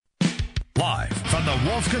Live from the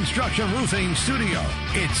Wolf Construction Roofing Studio,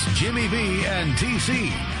 it's Jimmy B and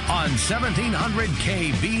TC on 1700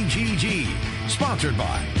 KBGG. Sponsored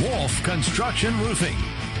by Wolf Construction Roofing.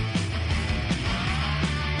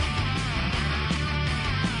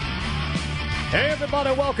 Hey,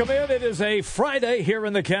 everybody, welcome in. It is a Friday here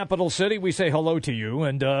in the capital city. We say hello to you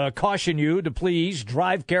and caution you to please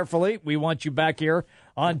drive carefully. We want you back here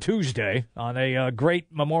on Tuesday on a great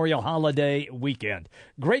Memorial Holiday weekend.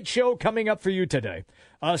 Great show coming up for you today.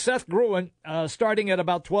 Seth Gruen, starting at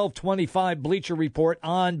about 12:25, Bleacher Report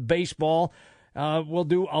on baseball. We'll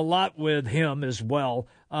do a lot with him as well.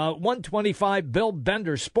 1:25, Bill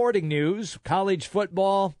Bender, Sporting News, college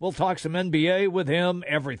football. We'll talk some NBA with him,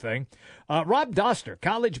 everything. Rob Doster,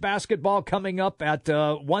 college basketball coming up at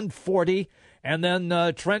 1:40. And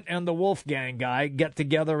then Trent and the Wolfgang guy get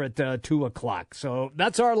together at 2 o'clock. So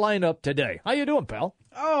that's our lineup today. How you doing, pal?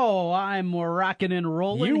 Oh, I'm rocking and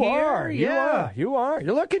rolling You here. are. You are.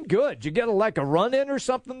 You're looking good. Did you get a run in or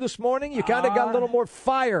something this morning? You kind of got a little more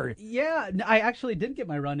fire. Yeah, I actually did get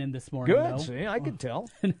my run in this morning. Good. Though. See, I could tell.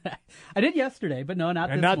 I did yesterday, but no,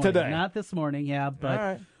 not this not morning. today. Not this morning, yeah. But All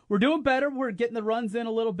right. We're doing better. We're getting the runs in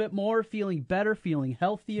a little bit more, feeling better, feeling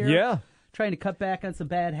healthier. Yeah. Trying to cut back on some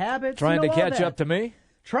bad habits. Trying to all catch that. up to me?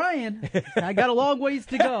 Trying. I got a long ways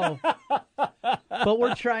to go. But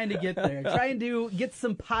we're trying to get there. Trying to get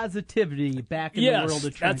some positivity back in the world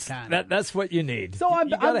of Trent Connor. That's what you need. So I'm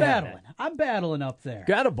gotta have battling. that. I'm battling up there.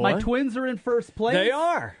 Got a boy. My Twins are in first place. They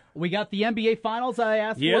are. We got the NBA Finals I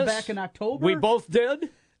asked for back in October. We both did.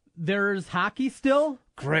 There's hockey still.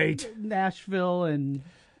 Great. Nashville and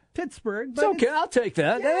Pittsburgh. It's okay. I'll take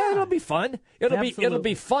that. Yeah. It'll be fun. It'll Absolutely.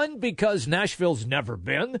 be fun because Nashville's never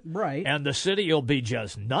been. Right. And the city will be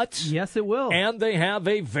just nuts. Yes, it will. And they have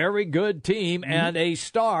a very good team and a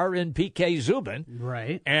star in P.K. Zubin.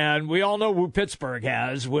 Right. And we all know who Pittsburgh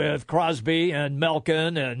has with Crosby and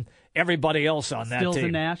Malkin and everybody else on that Stills team.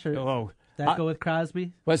 and Nash. Go with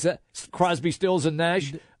Crosby? What's that? Crosby, Stills, and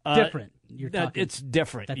Nash? Different. You're talking. It's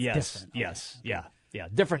different. That's yes. different. Yes. Yeah. Yeah.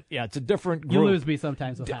 Different. Yeah. It's a different group. You lose me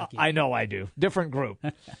sometimes with hockey. I know I do. Different group.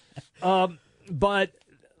 But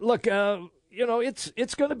look,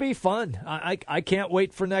 it's going to be fun. I can't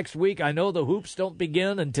wait for next week. I know the hoops don't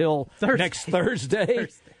begin until next Thursday.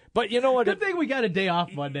 But you know what? Good thing we got a day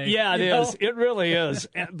off Monday. Yeah, it is. It really is.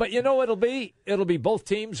 But you know what it'll be? It'll be both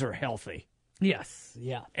teams are healthy. Yes.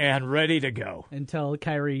 Yeah. And ready to go. Until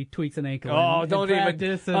Kyrie tweaks an ankle. Oh, don't even.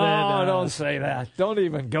 Don't say that. Don't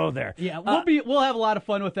even go there. Yeah, we'll have a lot of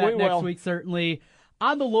fun with that next week, certainly.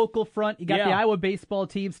 On the local front, you got the Iowa baseball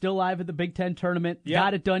team still live at the Big Ten tournament. Yeah.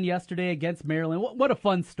 Got it done yesterday against Maryland. What a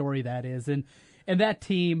fun story that is. And that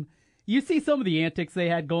team, you see some of the antics they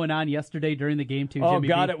had going on yesterday during the game, too, Jimmy. Oh,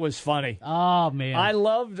 God, B. it was funny. Oh, man. I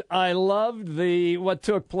loved what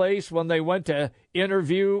took place when they went to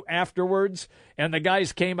interview afterwards, and the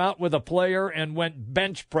guys came out with a player and went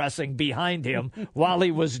bench pressing behind him while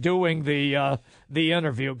he was doing the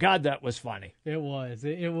interview. God, that was funny. It was.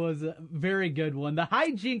 It was a very good one. The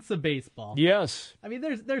hijinks of baseball. Yes. I mean,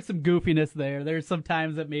 there's some goofiness there. There's some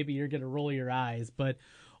times that maybe you're going to roll your eyes, but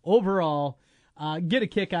overall, get a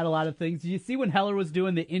kick out of a lot of things. Did you see when Heller was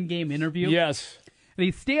doing the in-game interview? Yes. And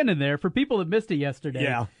he's standing there. For people that missed it yesterday,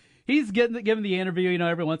 yeah. He's giving the interview.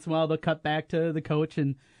 Every once in a while they'll cut back to the coach,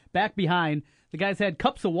 and back behind, the guys had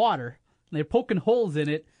cups of water, and they're poking holes in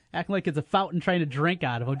it, acting like it's a fountain trying to drink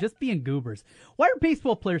out of them, just being goobers. Why are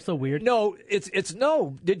baseball players so weird? No, it's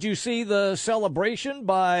no. Did you see the celebration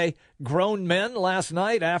by grown men last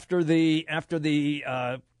night after the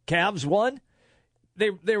Cavs won?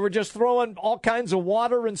 They were just throwing all kinds of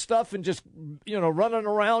water and stuff and just running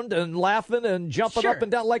around and laughing and jumping up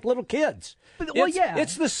and down like little kids. But,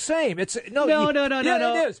 it's the same. No.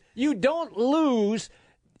 It is. You don't lose.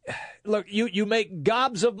 Look, you make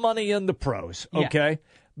gobs of money in the pros, okay? Yeah.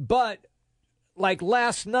 But like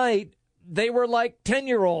last night, they were like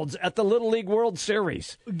 10-year-olds at the Little League World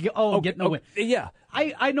Series. Getting a win. Yeah.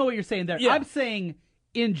 I know what you're saying there. Yeah. I'm saying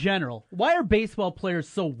in general, why are baseball players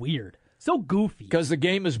so weird? So goofy. Because the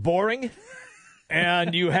game is boring,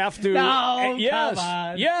 and you have to. Come on.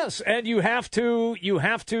 Yes, and you have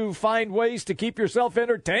to find ways to keep yourself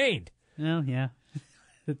entertained. Oh yeah,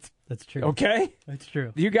 that's true. Okay, that's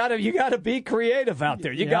true. You gotta be creative out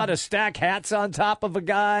there. You gotta stack hats on top of a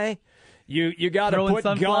guy. You got to put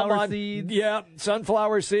gum on seeds. Yeah,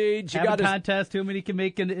 sunflower seeds. Have a contest. How many can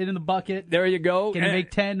make it in the bucket? There you go. Can you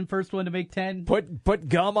make 10? First one to make 10. Put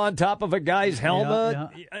gum on top of a guy's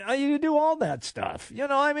helmet. Yeah. You do all that stuff.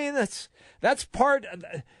 I mean, that's part.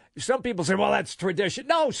 Some people say, well, that's tradition.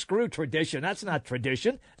 No, screw tradition. That's not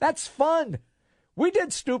tradition. That's fun. We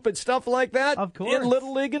did stupid stuff like that Of course. in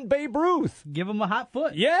Little League and Babe Ruth. Give them a hot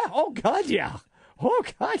foot. Yeah. Oh, God, yeah. Oh,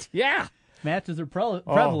 God, yeah. Matches are prevalent.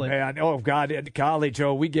 Oh, man. Oh, God. In college,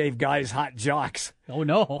 we gave guys hot jocks. Oh,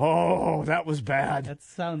 no. Oh, that was bad. That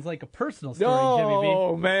sounds like a personal story, Jimmy B.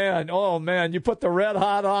 Oh, man. Oh, man. You put the red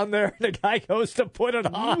hot on there, the guy goes to put it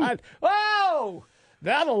on. Oh,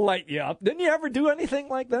 that'll light you up. Didn't you ever do anything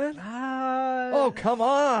like that? Oh, come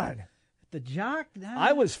on. The jock?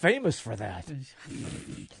 I was famous for that.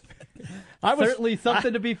 Certainly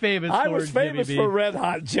something to be famous for, I was famous Jimmy B. for red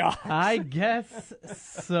hot jocks. I guess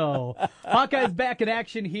so. Hawkeyes back in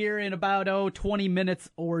action here in about 20 minutes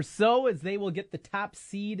or so as they will get the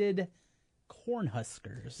top-seeded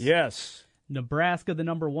Cornhuskers. Yes. Nebraska, the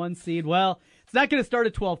number 1 seed. Well, it's not going to start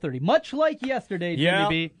at 12:30. Much like yesterday, Jimmy Yeah.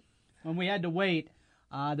 B, when we had to wait,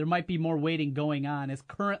 there might be more waiting going on as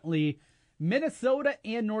currently Minnesota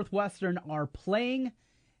and Northwestern are playing,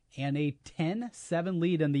 and a 10-7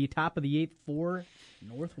 lead in the top of the 8th for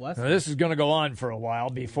Northwestern. Now, this is going to go on for a while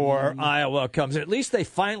before Iowa comes. At least they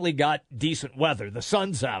finally got decent weather. The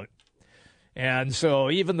sun's out. And so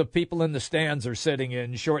even the people in the stands are sitting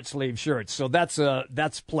in short-sleeve shirts. So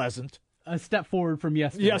that's pleasant. A step forward from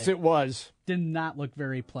yesterday. Yes, it was. Did not look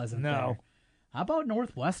very pleasant No. there. How about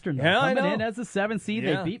Northwestern, though? Yeah, I Coming know. in as a 7th seed.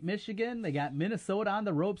 Yeah. They beat Michigan. They got Minnesota on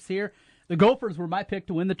the ropes here. The Gophers were my pick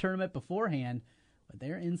to win the tournament beforehand, but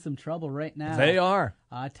they're in some trouble right now. They are.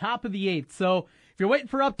 Top of the 8th. So if you're waiting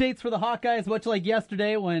for updates for the Hawkeyes, much like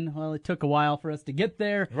yesterday when, well, it took a while for us to get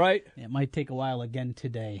there. Right. It might take a while again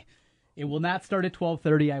today. It will not start at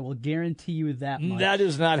 12:30. I will guarantee you that much. That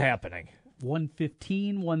is not happening.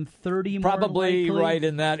 1:15, 1:30 more Probably likely. right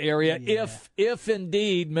in that area. Yeah. If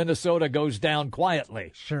indeed Minnesota goes down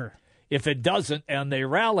quietly. Sure. If it doesn't and they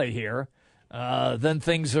rally here, then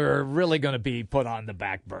things are really going to be put on the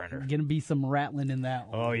back burner. Going to be some rattling in that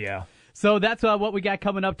one. Oh, yeah. So that's what we got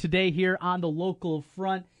coming up today here on the local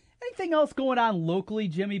front. Anything else going on locally,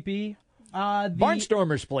 Jimmy B?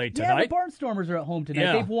 Barnstormers played Yeah, tonight. the Barnstormers are at home tonight.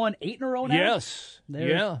 Yeah. They've won 8 in a row now. Yes.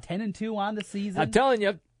 They're 10-2 on the season. I'm telling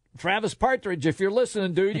you, Travis Partridge, if you're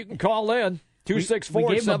listening, dude, you can call in.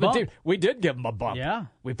 264-17. We did give him a bump. Yeah.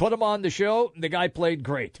 We put him on the show. The guy played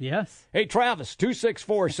great. Yes. Hey, Travis,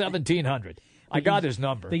 264-1700. I got his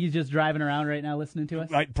number. Think he's just driving around right now listening to us?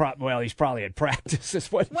 Well, he's probably at practice. Is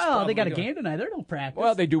what he's Well, they got a probably doing. game tonight. They're no practice.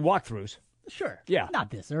 Well, they do walkthroughs. Sure. Yeah.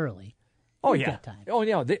 Not this early. Oh, You've yeah. got time. Oh,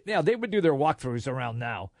 yeah. They would do their walkthroughs around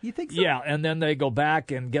now. You think so? Yeah, and then they go back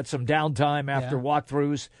and get some downtime after Yeah.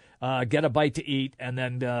 walkthroughs, get a bite to eat, and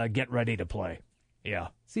then get ready to play. Yeah.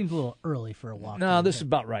 Seems a little early for a walk. No, this is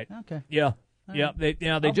about right. Okay. Yeah. Yeah, they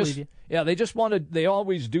I'll just believe they just wanted. They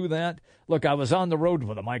always do that. Look, I was on the road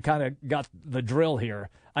with them. I kind of got the drill here.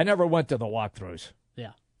 I never went to the walkthroughs.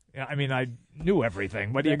 Yeah. Yeah, I mean, I knew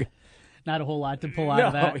everything. What do you? Not a whole lot to pull out No,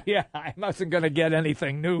 of that. yeah, I wasn't going to get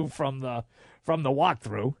anything new from the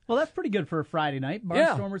walkthrough. Well, that's pretty good for a Friday night.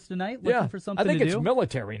 Yeah. Barnstormers tonight, looking Yeah, for something I think to it's do.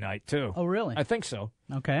 military night too. Oh, really? I think so.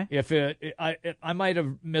 Okay. If I might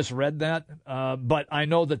have misread that, but I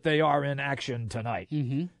know that they are in action tonight.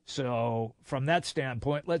 Mm-hmm. So from that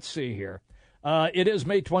standpoint, let's see here. It is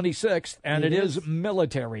May 26th, and it is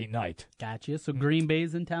military night. Gotcha. So Green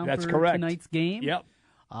Bay's in town That's for correct. tonight's game. Yep,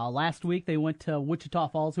 Last week they went to Wichita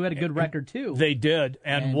Falls, who had a good record too. they did,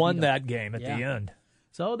 and won beat 'em. that game at Yeah. the end.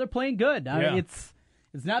 So they're playing good. I mean, Yeah.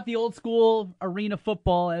 it's not the old school arena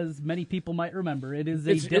football as many people might remember. It is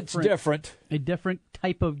It's different. a different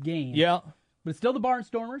type of game. Yeah, But it's still the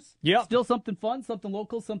Barnstormers. Yep. Still something fun, something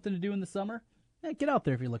local, something to do in the summer. Get out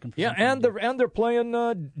there if you're looking for yeah, something. and to do. they're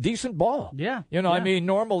playing decent ball. Yeah, You know, I yeah. mean,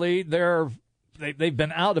 normally they've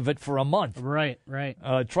been out of it for a month. Right.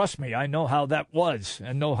 Trust me, I know how that was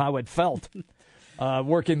and know how it felt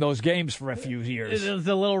working those games for a few years. It was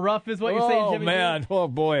a little rough, is what you're saying, Oh Jimmy. man, oh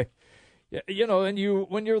boy. You know, and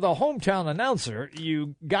when you're the hometown announcer,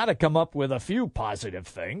 you got to come up with a few positive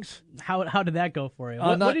things. How did that go for you?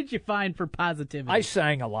 not- What did you find for positivity? I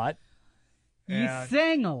sang a lot. You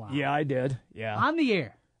sang a lot. Yeah, I did. Yeah, On the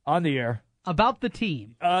air. on the air. About the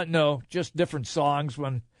team. No, just different songs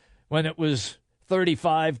when it was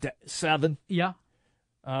 35-7. Yeah.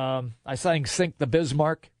 I sang "Sink the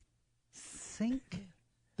Bismarck." Sink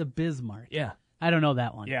the Bismarck. Yeah, I don't know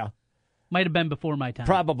that one. yeah, Might have been before my time.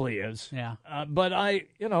 probably is. Yeah. But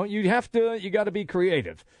you got to be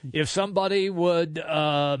creative. If somebody would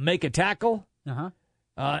make a tackle Uh-huh.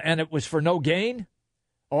 and it was for no gain,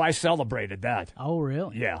 I celebrated that. Oh,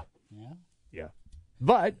 really? Yeah, Yeah. yeah.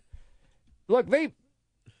 But look, they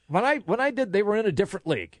were in a different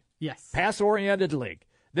league, Yes. pass-oriented league.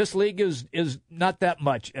 This league is not that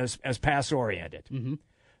much as pass-oriented. Mm-hmm.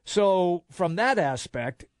 So from that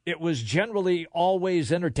aspect, it was generally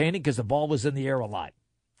always entertaining because the ball was in the air a lot.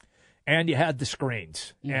 And you had the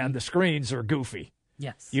screens, and the screens are goofy.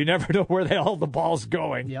 Yes. You never know where the hell the ball's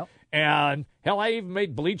going. Yep. And, hell, I even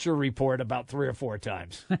made Bleacher Report about 3 or 4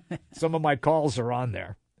 times. Some of my calls are on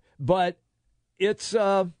there. But it's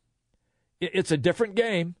a different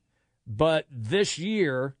game. But this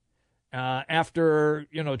year, after,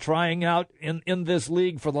 trying out in this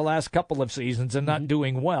league for the last couple of seasons and not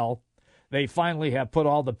doing well, they finally have put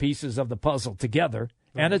all the pieces of the puzzle together,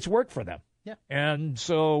 and it's worked for them. Yeah. And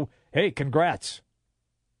so, hey, congrats.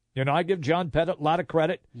 I give John Pettit a lot of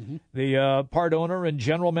credit, the part owner and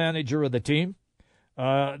general manager of the team.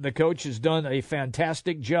 The coach has done a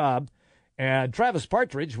fantastic job, and Travis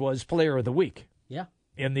Partridge was Player of the Week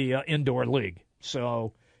in the indoor league.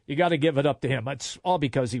 So you got to give it up to him. That's all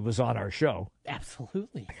because he was on our show.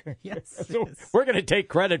 Absolutely. Yes. So we're going to take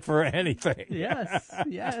credit for anything. Yes.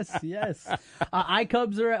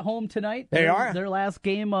 iCubs are at home tonight. They are. Their last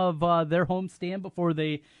game of their home stand before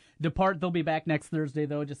they depart. They'll be back next Thursday,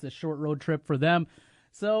 though, just a short road trip for them.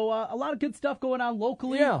 So a lot of good stuff going on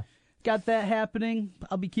locally. Yeah. Got that happening.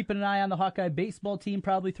 I'll be keeping an eye on the Hawkeye baseball team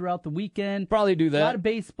probably throughout the weekend. Probably do that. A lot of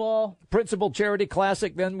baseball. Principal Charity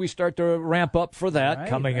Classic, then we start to ramp up for that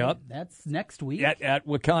coming up. That's next week. At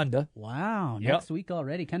Wakanda. Wow, next week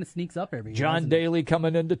already. Kind of sneaks up every year. John Daly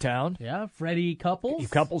coming into town. Yeah, Freddie Couples.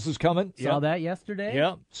 Couples is coming. Saw that yesterday.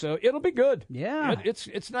 Yeah, so it'll be good. Yeah.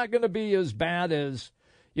 It's not going to be as bad as,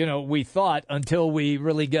 we thought until we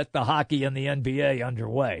really get the hockey and the NBA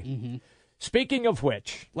underway. Mm-hmm. Speaking of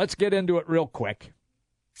which, let's get into it real quick.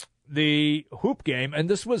 The hoop game, and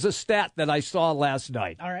this was a stat that I saw last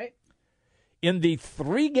night. All right. In the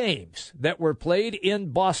 3 games that were played in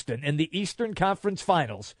Boston in the Eastern Conference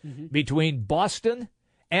Finals between Boston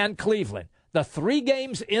and Cleveland, the 3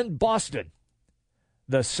 games in Boston,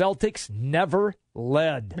 the Celtics never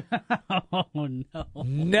led. Oh, no.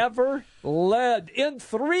 Never led in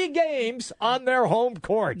 3 games on their home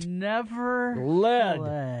court. Never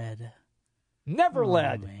led. Never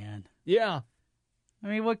led. Man. Yeah. I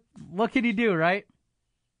mean, what can you do, right?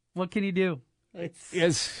 What can you do?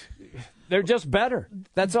 They're just better.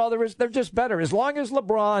 That's all there is. They're just better. As long as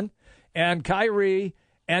LeBron and Kyrie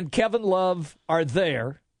and Kevin Love are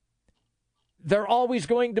there, they're always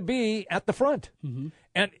going to be at the front. Mm-hmm.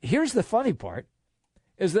 And here's the funny part,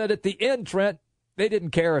 is that at the end, Trent, they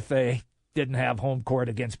didn't care if they didn't have home court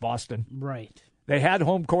against Boston. Right. They had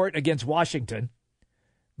home court against Washington,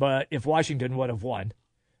 but if Washington would have won.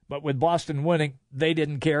 But with Boston winning, they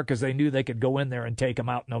didn't care because they knew they could go in there and take them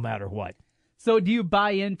out no matter what. So do you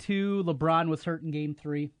buy into LeBron was hurt in Game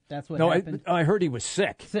 3? That's what happened? I heard he was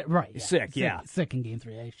sick. Right. Yeah. Sick, yeah. Sick in Game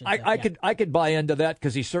 3, I could buy into that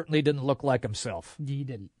because he certainly didn't look like himself. He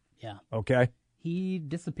didn't, yeah. Okay. He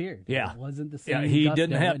disappeared. Yeah. It wasn't the same. Yeah, he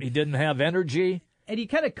didn't have energy. And you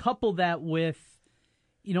kind of couple that with,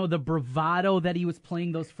 the bravado that he was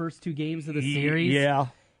playing those first 2 games of the series. Yeah.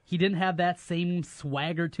 He didn't have that same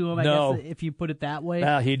swagger to him, I guess, if you put it that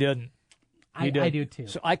way. He didn't. I do too.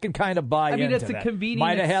 So I can kind of buy into that. It's a convenient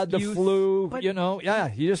Might have had the excuse, flu, but you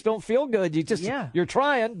just don't feel good. You're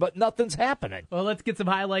trying, but nothing's happening. Well, let's get some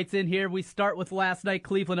highlights in here. We start with last night,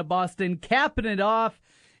 Cleveland at Boston. Capping it off,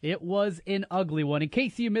 it was an ugly one. In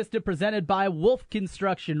case you missed it, presented by Wolf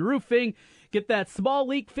Construction Roofing. Get that small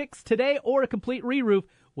leak fixed today or a complete re-roof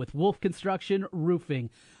with Wolf Construction Roofing.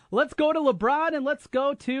 Let's go to LeBron and let's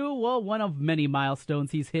go to, one of many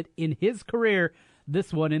milestones he's hit in his career.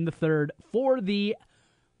 This one in the 3rd for the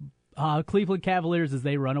Cleveland Cavaliers as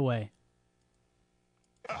they run away.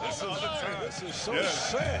 This is so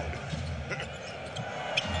sad.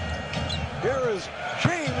 Here is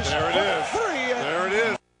James. There it is. 3. There it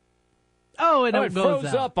is. Oh, and it goes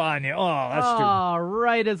froze out. up on you. Oh, that's too.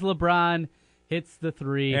 Right as LeBron hits the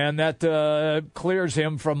 3. And that clears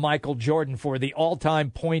him from Michael Jordan for the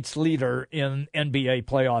all-time points leader in NBA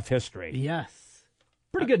playoff history. Yes.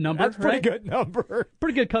 Pretty good number. That's pretty good number.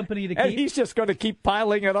 Pretty good company to keep. And he's just going to keep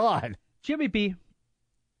piling it on. Jimmy B,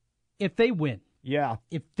 if they win,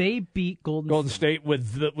 if they beat Golden State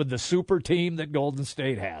with the super team that Golden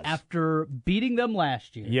State has. After beating them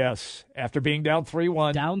last year. Yes, after being down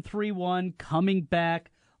 3-1. Down 3-1, coming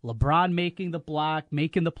back, LeBron making the block,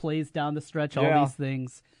 making the plays down the stretch, all these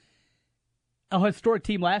things. A historic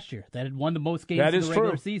team last year that had won the most games in the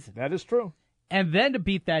regular season. That is true. And then to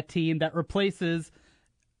beat that team that replaces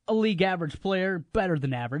a league average player, better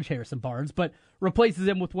than average, Harrison Barnes, but replaces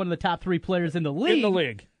him with one of the top 3 players in the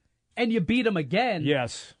league. And you beat him again.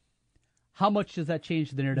 Yes. How much does that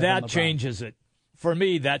change the narrative? That changes it. For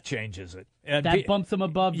me, that changes it. And that bumps him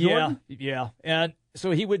above Jordan? Yeah. And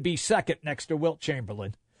so he would be second next to Wilt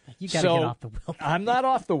Chamberlain. You got to get off the Wilt. I'm not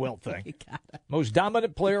off the Wilt thing. Most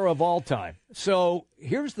dominant player of all time. So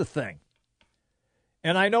here's the thing.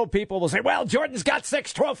 And I know people will say, well, Jordan's got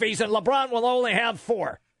 6 trophies and LeBron will only have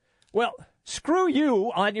 4. Well, screw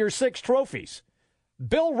you on your 6 trophies.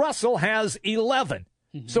 Bill Russell has 11.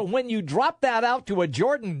 Mm-hmm. So when you drop that out to a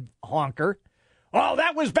Jordan honker, oh,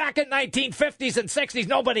 that was back in 1950s and 60s.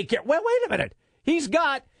 Nobody cared. Well, wait a minute. He's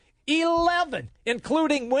got 11,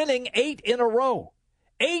 including winning 8 in a row.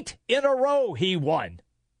 8 in a row he won.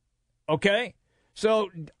 Okay? So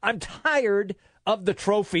I'm tired of the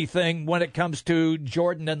trophy thing when it comes to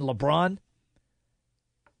Jordan and LeBron.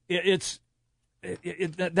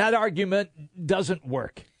 That argument doesn't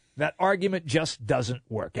work. That argument just doesn't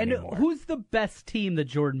work anymore. And who's the best team that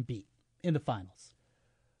Jordan beat in the finals?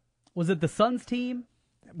 Was it the Suns team?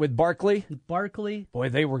 With Barkley? Barkley. Boy,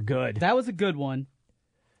 they were good. That was a good one.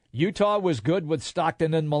 Utah was good with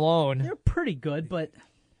Stockton and Malone. They're pretty good, but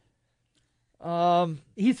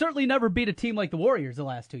he certainly never beat a team like the Warriors the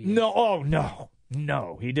last 2 years.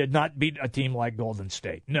 No, he did not beat a team like Golden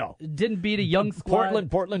State. No. Didn't beat a young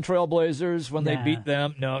squad. Portland Trailblazers, when they beat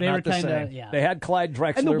them, no, they not were the same. Yeah. They had Clyde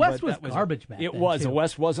Drexler. And the West but was garbage back then. It was. Too. The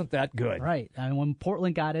West wasn't that good. Right. I mean, when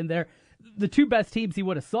Portland got in there, the 2 best teams he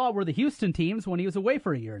would have saw were the Houston teams when he was away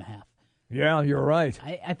for a year and a half. Yeah, you're right.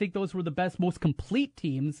 I think those were the best, most complete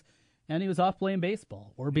teams, and he was off playing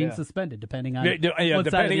baseball or being suspended, depending on what depending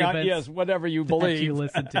side of the on events whatever you believe you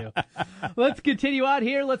listen to. Let's continue on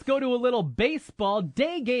here. Let's go to a little baseball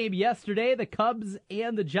day game yesterday. The Cubs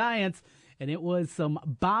and the Giants, and it was some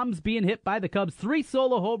bombs being hit by the Cubs. 3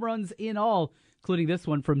 solo home runs in all, including this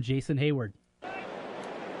one from Jason Hayward. Smack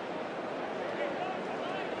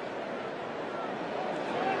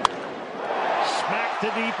to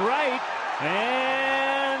deep right.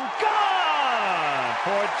 And gone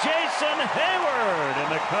for Jason Hayward,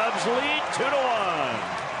 and the Cubs lead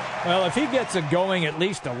 2-1. Well, if he gets it going at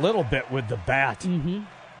least a little bit with the bat,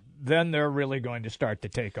 then they're really going to start to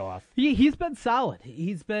take off. He's been solid.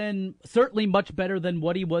 He's been certainly much better than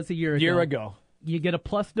what he was a year ago. You get a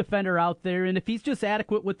plus defender out there, and if he's just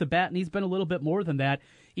adequate with the bat, and he's been a little bit more than that,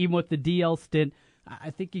 even with the DL stint, I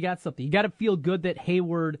think you got something. You got to feel good that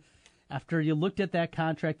Hayward, after you looked at that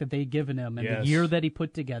contract that they'd given him and the year that he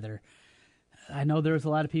put together, I know there's a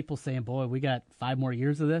lot of people saying, boy, we got 5 more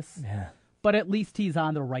years of this. Yeah. But at least he's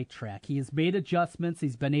on the right track. He has made adjustments.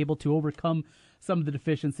 He's been able to overcome some of the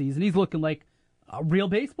deficiencies, and he's looking like a real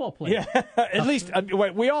baseball player. Yeah, at least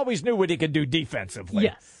we always knew what he could do defensively.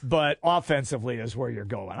 Yes. But offensively is where you're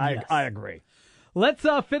going. I agree. Let's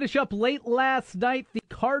finish up late last night. The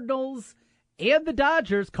Cardinals and the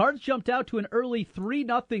Dodgers. Cards jumped out to an early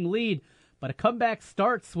 3-0 lead, but a comeback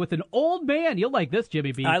starts with an old man. You'll like this,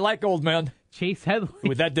 Jimmy B. I like old men. Chase Headley.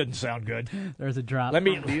 Ooh, that didn't sound good. There's a drop.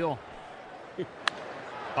 Deal.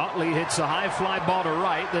 Utley hits a high fly ball to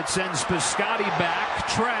right that sends Piscotty back.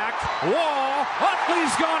 Track. Wall.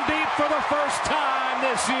 Utley's gone deep for the first time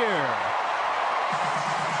this year.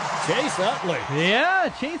 Chase Utley. Yeah,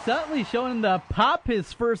 Chase Utley showing the pop,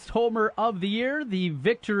 his first homer of the year. The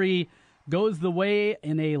victory goes the way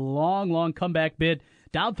in a long, long comeback bid.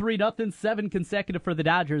 Down 3-0, 7 consecutive for the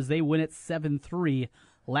Dodgers. They win it 7-3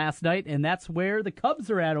 last night, and that's where the Cubs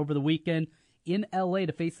are at over the weekend in L.A.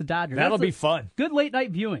 to face the Dodgers. That'll be fun. Good late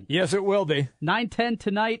night viewing. Yes, it will be. 9:10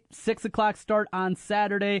 tonight, 6 o'clock start on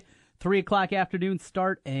Saturday, 3 o'clock afternoon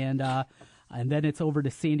start, and then it's over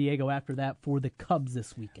to San Diego after that for the Cubs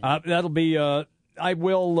this weekend. That'll be. I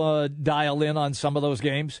will dial in on some of those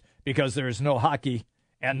games because there's no hockey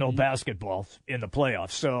and no basketball in the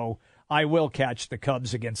playoffs. So I will catch the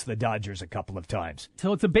Cubs against the Dodgers a couple of times.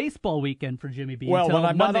 So it's a baseball weekend for Jimmy B. Well, until when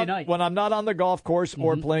I'm Monday night. when I'm not on the golf course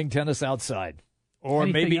or playing tennis outside, or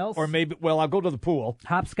Anything else? I'll go to the pool.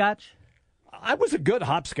 Hopscotch? I was a good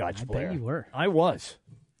hopscotch player. bet you were. I was.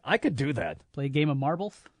 I could do that. Play a game of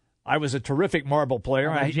marbles? I was a terrific marble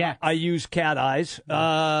player. How about jacks? I used cat eyes. No,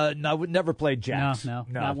 I never played jacks. No,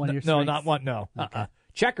 not one of your No, strengths? not one. No. Okay.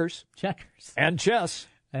 Checkers Checkers. and chess.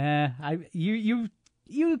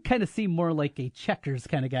 You kind of seem more like a checkers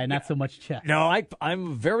kind of guy, not so much chess. No,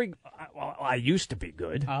 I'm very. I used to be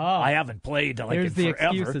good. Oh. I haven't played like There's it the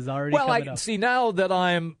forever. excuses already Well, coming I up. see now that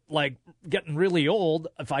I'm like getting really old.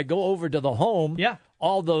 If I go over to the home,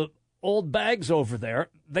 all the old bags over there,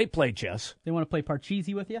 they play chess. They want to play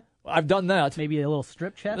Parcheesi with you? I've done that. Maybe a little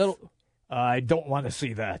strip chess? I don't want to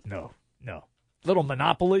see that. No. Little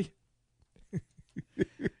Monopoly.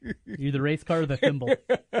 You're the race car or the thimble.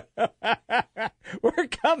 We're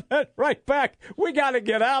coming right back. We got to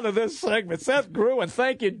get out of this segment. Seth Gruen,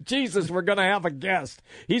 thank you, Jesus, we're going to have a guest.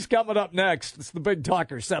 He's coming up next. It's the Big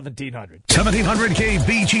Talker, 1700. 1700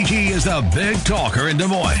 KBGG is the Big Talker in Des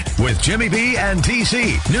Moines with Jimmy B and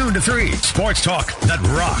TC. Noon to 3. Sports talk that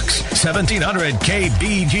rocks. 1700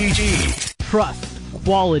 KBGG. Trust,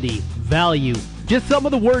 quality, value. Just some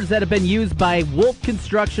of the words that have been used by Wolf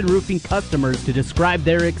Construction Roofing customers to describe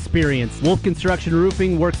their experience. Wolf Construction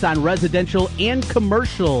Roofing works on residential and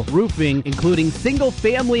commercial roofing, including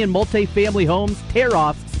single-family and multi-family homes,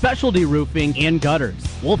 tear-offs, specialty roofing, and gutters.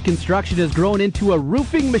 Wolf Construction has grown into a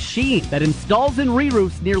roofing machine that installs and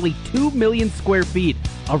re-roofs nearly 2 million square feet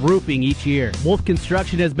of roofing each year. Wolf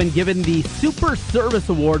Construction has been given the Super Service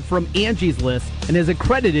Award from Angie's List and is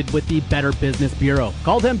accredited with the Better Business Bureau.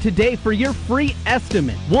 Call them today for your free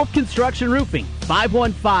estimate. Wolf Construction Roofing,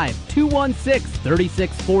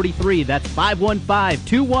 515-216-3643. That's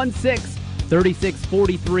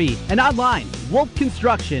 515-216-3643. And online,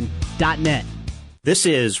 wolfconstruction.net. This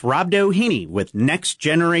is Rob Doheny with Next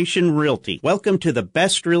Generation Realty. Welcome to the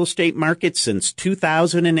best real estate market since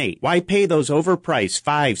 2008. Why pay those overpriced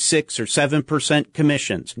 5, 6, or 7%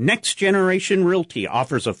 commissions? Next Generation Realty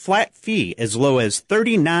offers a flat fee as low as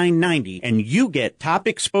 $39.90, and you get top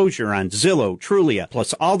exposure on Zillow, Trulia,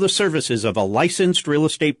 plus all the services of a licensed real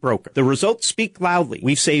estate broker. The results speak loudly.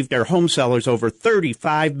 We've saved our home sellers over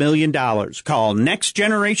 $35 million. Call Next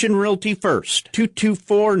Generation Realty first.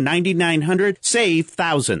 224-9900. Save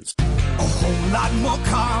thousands. A whole lot more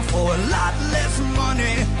car for a lot less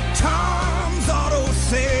money. Tom's Auto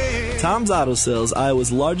Sales. Tom's Auto Sales,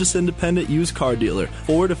 Iowa's largest independent used car dealer.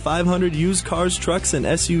 400 to 500 used cars, trucks, and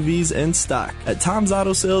SUVs in stock. At Tom's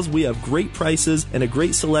Auto Sales, we have great prices and a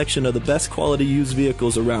great selection of the best quality used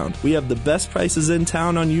vehicles around. We have the best prices in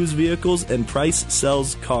town on used vehicles, and Price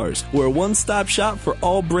sells cars. We're a one-stop shop for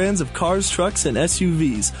all brands of cars, trucks, and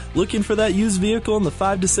SUVs. Looking for that used vehicle in the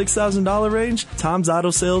 $5,000 to $6,000 range? Tom's Auto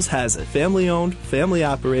Sales has it. Family owned, family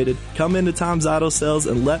operated. Come into Tom's Auto Sales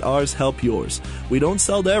and let ours help yours. We don't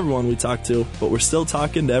sell to everyone we talk to, but we're still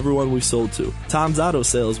talking to everyone we've sold to. Tom's Auto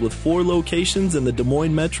Sales, with 4 locations in the Des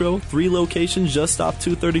Moines Metro, 3 locations just off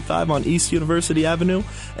 235 on East University Avenue,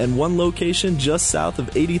 and 1 location just south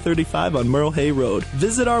of 8035 on Merle Hay Road.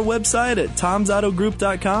 Visit our website at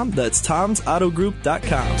tomsautogroup.com. That's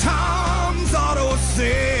tomsautogroup.com. Tom's Auto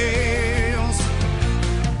Sales.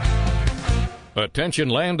 Attention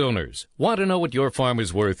landowners. Want to know what your farm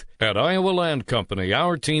is worth? At Iowa Land Company,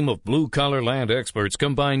 our team of blue-collar land experts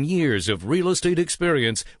combine years of real estate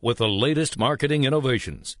experience with the latest marketing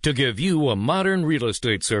innovations to give you a modern real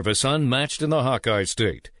estate service unmatched in the Hawkeye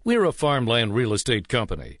State. We're a farmland real estate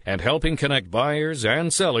company, and helping connect buyers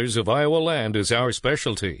and sellers of Iowa land is our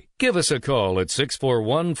specialty. Give us a call at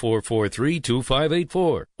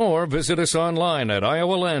 641-443-2584 or visit us online at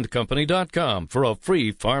iowalandcompany.com for a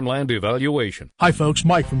free farmland evaluation. Hi folks,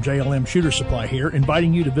 Mike from JLM Shooter Supply here,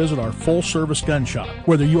 inviting you to visit our full-service gun shop.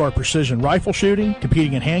 Whether you are precision rifle shooting,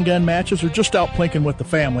 competing in handgun matches, or just out plinking with the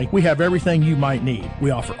family, we have everything you might need.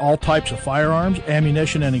 We offer all types of firearms,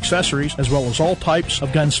 ammunition, and accessories, as well as all types of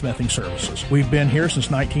gunsmithing services. We've been here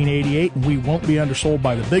since 1988, and we won't be undersold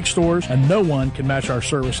by the big stores, and no one can match our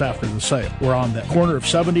service after the sale. We're on the corner of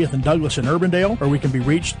 70th and Douglas in Urbandale, or we can be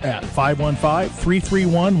reached at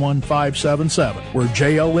 515-331-1577. We're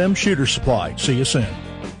JLM Shooter Supply. See you soon.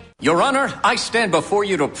 Your Honor, I stand before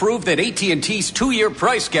you to prove that AT&T's 2-year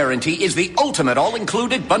price guarantee is the ultimate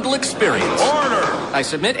all-included bundle experience. Order! I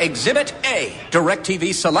submit Exhibit A,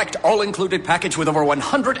 DirecTV Select all-included package with over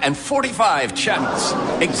 145 channels.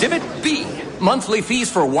 Exhibit B, monthly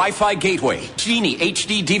fees for Wi-Fi gateway, Genie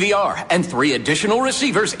HD DVR, and 3 additional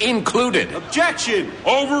receivers included. Objection!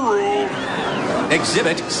 Overruled.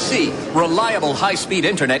 Exhibit C, reliable high-speed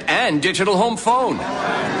internet and digital home phone.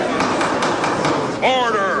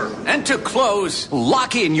 Order! And to close,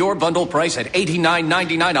 lock in your bundle price at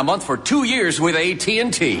 $89.99 a month for 2 years with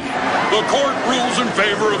AT&T. The court rules in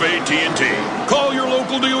favor of AT&T. Call your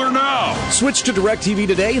local dealer now. Switch to DirecTV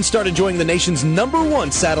today and start enjoying the nation's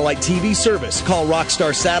 #1 satellite TV service. Call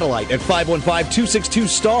Rockstar Satellite at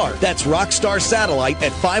 515-262-STAR. That's Rockstar Satellite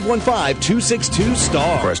at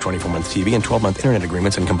 515-262-STAR. Requires 24-month TV and 12-month internet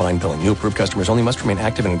agreements and combined billing. New approved customers only must remain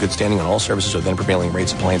active and in good standing on all services with then prevailing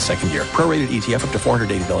rates apply in second year. Prorated ETF up to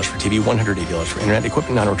 $480 for TV, $180 for internet,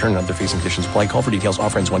 equipment non-return, and other fees and conditions apply. Call for details.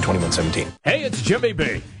 Offer ends 1/21/17. Hey, it's Jimmy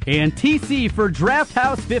B. And TC for Draft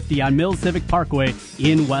House 50 on Mills Civic Parkway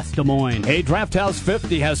in West Des Moines. Hey, Draft House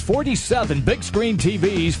 50 has 47 big screen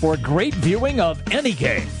TVs for great viewing of any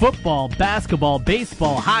game. Football, basketball,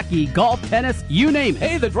 baseball, hockey, golf, tennis, you name it.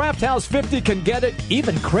 Hey, the Draft House 50 can get it,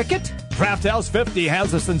 even cricket. Draft House 50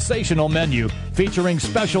 has a sensational menu featuring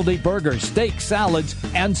specialty burgers, steaks, salads,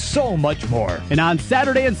 and so much more. And on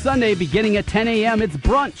Saturday and Sunday, beginning at 10 a.m., it's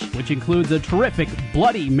brunch, which includes a terrific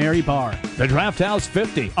Bloody Mary bar. The Draft House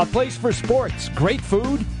 50, a place for sports, great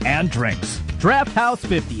food, and drinks. Draft House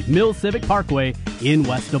 50, Mill Civic Parkway in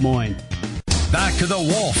West Des Moines. Back to the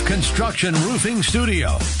Wolf Construction Roofing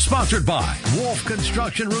Studio, sponsored by Wolf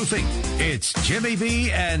Construction Roofing. It's Jimmy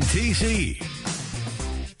B and TC.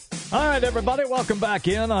 All right, everybody, welcome back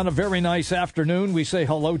in on a very nice afternoon. We say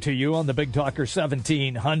hello to you on the Big Talker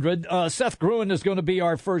 1700. Seth Gruen is going to be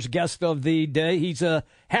our first guest of the day. He's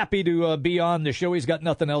happy to be on the show. He's got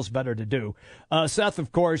nothing else better to do. Seth,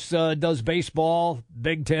 of course, does baseball,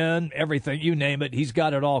 Big Ten, everything, you name it. He's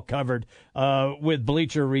got it all covered with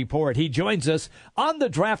Bleacher Report. He joins us on the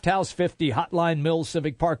Draft House 50 Hotline Mill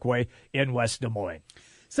Civic Parkway in West Des Moines.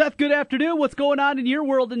 Seth, good afternoon. What's going on in your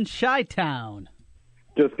world in Chi-Town?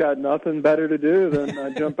 Just got nothing better to do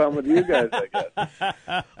than jump on with you guys, I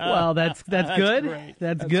guess. Well, that's good. Great.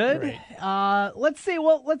 That's good. Great. Let's see.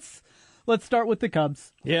 Well, let's start with the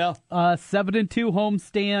Cubs. Yeah. 7-2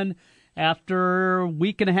 homestand after a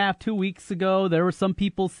week and a half, 2 weeks ago. There were some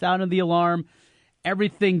people sounding the alarm.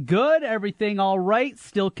 Everything good? Everything all right?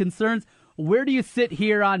 Still concerns? Where do you sit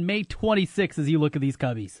here on May 26th as you look at these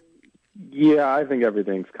Cubbies? Yeah, I think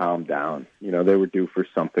everything's calmed down. You know, they were due for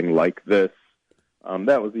something like this.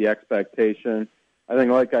 That was the expectation. I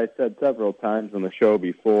think, like I said several times on the show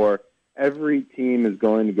before, every team is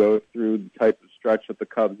going to go through the type of stretch that the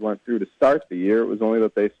Cubs went through to start the year. It was only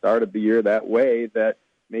that they started the year that way that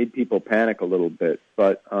made people panic a little bit.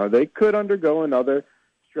 But they could undergo another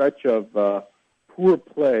stretch of poor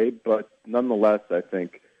play, but nonetheless, I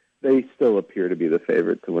think they still appear to be the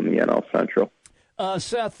favorite to win the NL Central.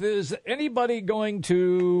 Seth, is anybody going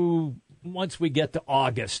to, once we get to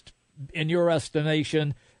August, in your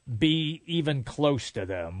estimation, be even close to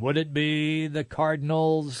them? Would it be the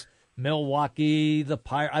Cardinals, Milwaukee, the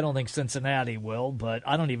Pirates? I don't think Cincinnati will, but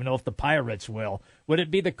I don't even know if the Pirates will. Would it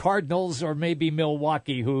be the Cardinals or maybe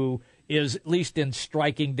Milwaukee, who is at least in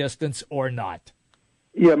striking distance, or not?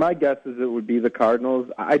 Yeah, my guess is it would be the Cardinals.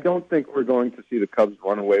 I don't think we're going to see the Cubs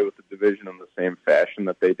run away with the division in the same fashion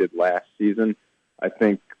that they did last season. I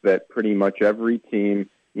think that pretty much every team,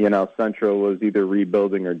 you know, Central was either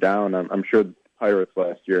rebuilding or down. I'm sure the Pirates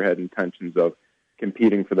last year had intentions of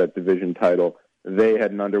competing for that division title. They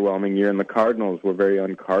had an underwhelming year, and the Cardinals were very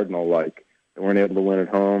un-Cardinal-like. They weren't able to win at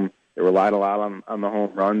home. They relied a lot on the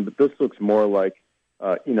home run. But this looks more like,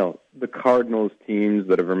 the Cardinals teams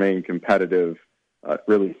that have remained competitive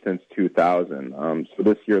really since 2000. So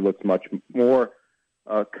this year looks much more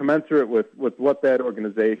commensurate with what that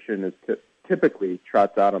organization is typically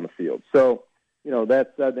trots out on the field. So,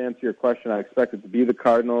 that said, to answer your question, I expect it to be the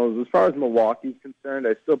Cardinals. As far as Milwaukee's concerned,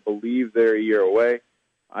 I still believe they're a year away.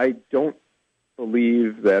 I don't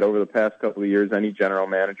believe that over the past couple of years any general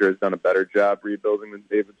manager has done a better job rebuilding than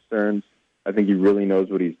David Stearns. I think he really knows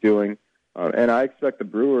what he's doing. And I expect the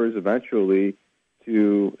Brewers eventually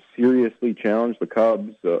to seriously challenge the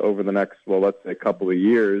Cubs over the next, let's say, couple of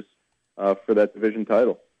years for that division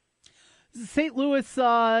title. St. Louis,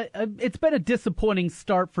 it's been a disappointing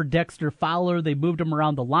start for Dexter Fowler. They moved him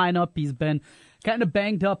around the lineup. He's been kind of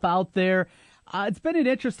banged up out there. It's been an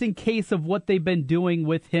interesting case of what they've been doing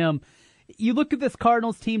with him. You look at this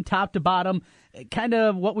Cardinals team top to bottom, kind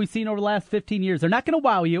of what we've seen over the last 15 years. They're not going to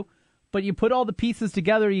wow you, but you put all the pieces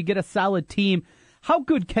together, you get a solid team. How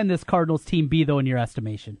good can this Cardinals team be, though, in your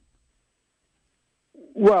estimation?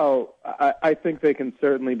 Well, I think they can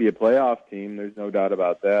certainly be a playoff team. There's no doubt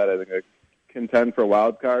about that. I think they contend for a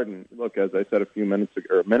wild card, and look, as I said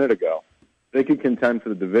a minute ago, they could contend for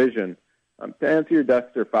the division. To answer your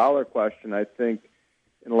Dexter Fowler question, I think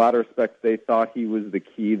in a lot of respects they thought he was the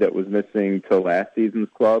key that was missing to last season's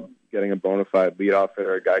club, getting a bona fide leadoff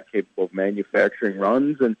hitter, a guy capable of manufacturing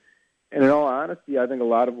runs. And in all honesty, I think a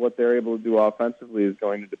lot of what they're able to do offensively is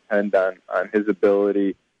going to depend on his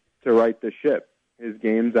ability to right the ship. His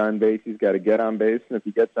game's on base, he's got to get on base, and if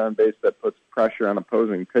he gets on base, that puts pressure on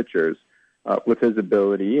opposing pitchers. With his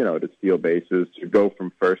ability, to steal bases, to go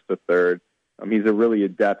from first to third. He's a really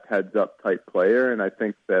adept heads-up type player, and I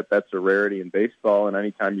think that that's a rarity in baseball, and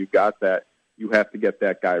anytime you got that, you have to get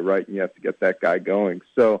that guy right, and you have to get that guy going.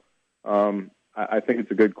 So I think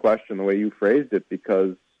it's a good question the way you phrased it,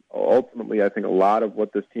 because ultimately I think a lot of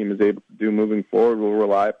what this team is able to do moving forward will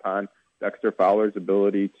rely upon Dexter Fowler's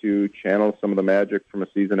ability to channel some of the magic from a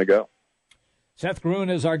season ago. Seth Gruen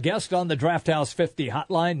is our guest on the Draft House 50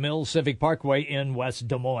 Hotline, Mills Civic Parkway in West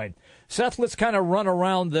Des Moines. Seth, let's kind of run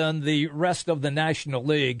around then the rest of the National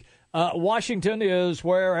League. Washington is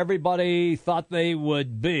where everybody thought they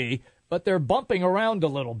would be, but they're bumping around a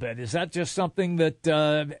little bit. Is that just something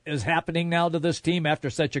that is happening now to this team after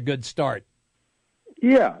such a good start?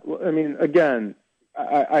 Yeah. Well, I mean, again,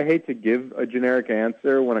 I hate to give a generic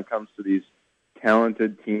answer when it comes to these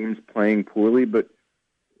talented teams playing poorly, but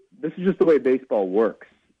this is just the way baseball works.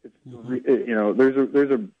 It's,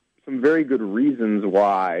 there's some very good reasons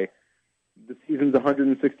why the season's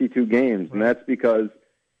 162 games, and that's because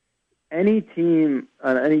any team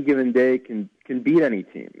on any given day can beat any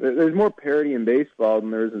team. There's more parity in baseball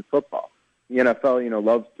than there is in football. The NFL,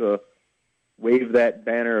 loves to wave that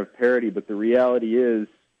banner of parity, but the reality is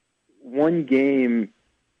one game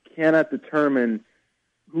cannot determine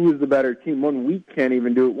who is the better team. 1 week can't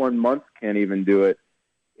even do it. 1 month can't even do it.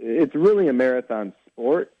 It's really a marathon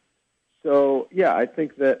sport. So, yeah, I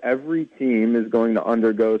think that every team is going to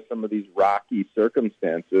undergo some of these rocky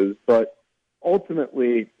circumstances, but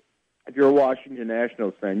ultimately, if you're a Washington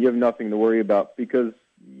Nationals fan, you have nothing to worry about because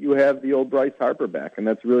you have the old Bryce Harper back, and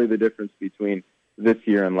that's really the difference between this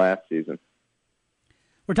year and last season.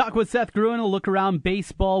 We're talking with Seth Gruen. We'll look around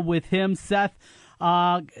baseball with him. Seth,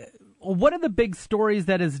 what are the big stories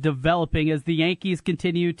that is developing as the Yankees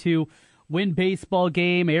continue to win baseball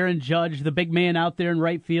game? Aaron Judge, the big man out there in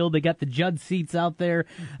right field. They got the Judd seats out there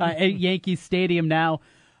at Yankee Stadium now.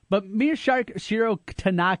 But Masahiro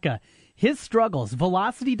Tanaka, his struggles,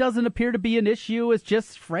 velocity doesn't appear to be an issue. It's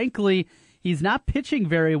just, frankly, he's not pitching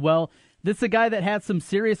very well. This is a guy that had some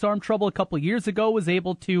serious arm trouble a couple years ago, was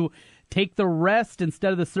able to take the rest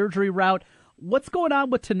instead of the surgery route. What's going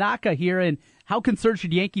on with Tanaka here, and how concerned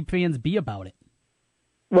should Yankee fans be about it?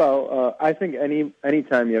 Well, I think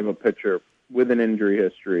anytime you have a pitcher with an injury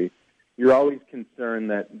history, you're always concerned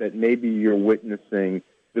that maybe you're witnessing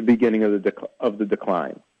the beginning of the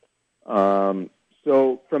decline.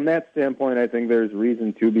 So from that standpoint, I think there's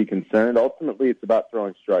reason to be concerned. Ultimately, it's about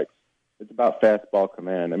throwing strikes. It's about fastball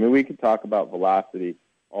command. I mean, we could talk about velocity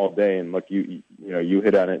all day, and look, you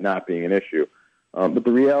hit on it not being an issue. But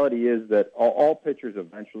the reality is that all pitchers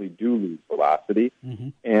eventually do lose velocity,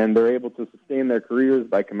 and they're able to sustain their careers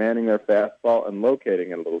by commanding their fastball and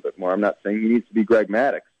locating it a little bit more. I'm not saying he needs to be Greg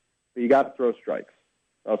Maddux, but you got to throw strikes,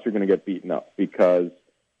 or else you're going to get beaten up. Because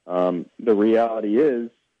the reality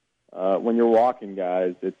is, when you're walking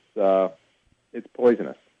guys, it's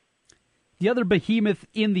poisonous. The other behemoth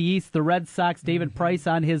in the East, the Red Sox, David Price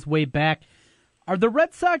on his way back. Are the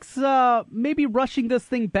Red Sox maybe rushing this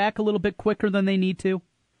thing back a little bit quicker than they need to?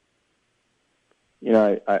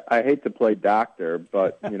 I hate to play doctor,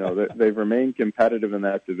 but, they've remained competitive in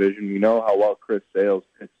that division. We know how well Chris Sales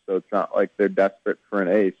pitched, so it's not like they're desperate for an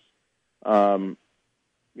ace. I'm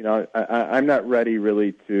not ready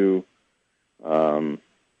really to,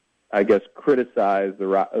 criticize the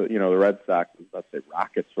Red Sox, let's say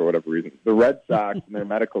Rockets for whatever reason. The Red Sox and their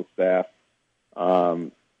medical staff,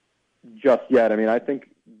 just yet. I mean, I think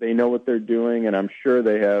they know what they're doing, and I'm sure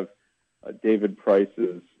they have David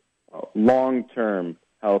Price's long-term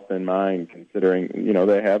health in mind, considering,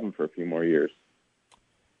 they have him for a few more years.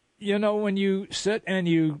 When you sit and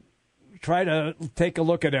you try to take a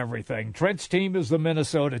look at everything, Trent's team is the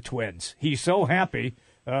Minnesota Twins. He's so happy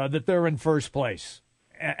that they're in first place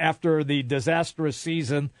after the disastrous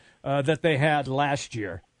season that they had last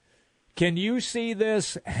year. Can you see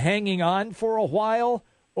this hanging on for a while?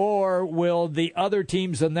 Or will the other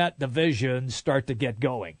teams in that division start to get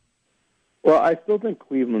going? Well, I still think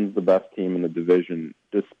Cleveland's the best team in the division,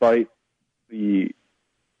 despite the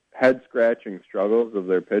head-scratching struggles of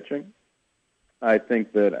their pitching. I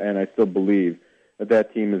think that, and I still believe,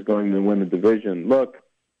 that team is going to win the division. Look,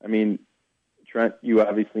 I mean, Trent, you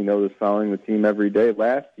obviously know this following the team every day.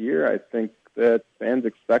 Last year, I think that fans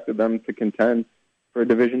expected them to contend for a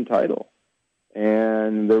division title.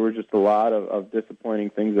 And there were just a lot of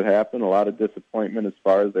disappointing things that happened, a lot of disappointment as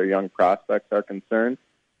far as their young prospects are concerned.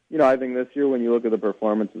 I think this year when you look at the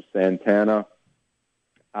performance of Santana,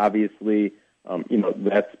 obviously,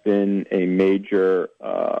 that's been a major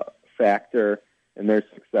factor in their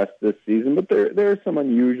success this season. But there are some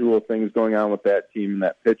unusual things going on with that team and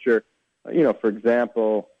that pitcher. For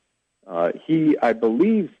example, he, I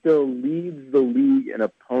believe, still leads the league in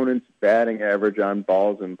opponents' batting average on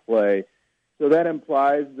balls in play. So that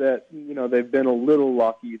implies that, they've been a little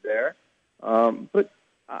lucky there. But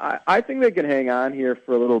I think they can hang on here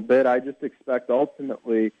for a little bit. I just expect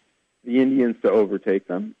ultimately the Indians to overtake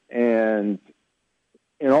them. And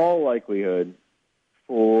in all likelihood,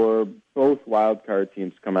 for both wild card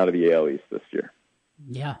teams to come out of the AL East this year.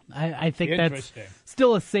 Yeah, I think that's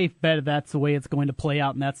still a safe bet. That's the way it's going to play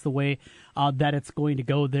out, and that's the way that it's going to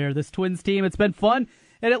go there. This Twins team, it's been fun,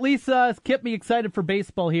 and at least kept me excited for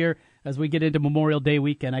baseball here as we get into Memorial Day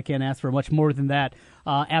weekend. I can't ask for much more than that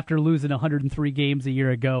after losing 103 games a year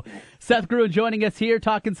ago. Seth Gruen joining us here,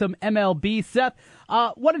 talking some MLB. Seth,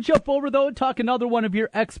 want to jump over, though, and talk another one of your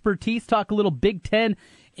expertise, talk a little Big Ten,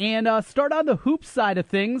 and start on the hoop side of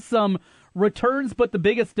things. Some returns, but the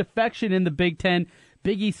biggest defection in the Big Ten,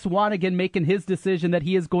 Biggie Swanigan making his decision that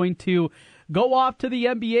he is going to go off to the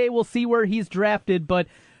NBA. We'll see where he's drafted, but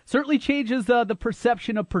certainly changes the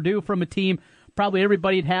perception of Purdue from a team probably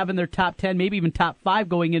everybody'd have in their top 10, maybe even top 5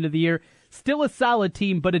 going into the year. Still a solid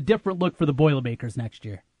team, but a different look for the Boilermakers next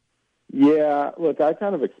year. Yeah, look, I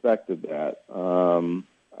kind of expected that.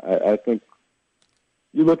 I think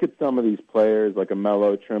you look at some of these players like a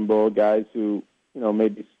Melo, Trimble, guys who,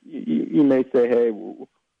 maybe you may say, hey,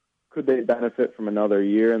 could they benefit from another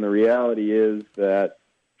year? And the reality is that,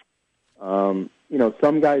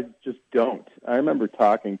 some guys just don't. I remember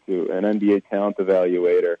talking to an NBA talent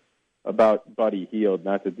evaluator about Buddy Hield,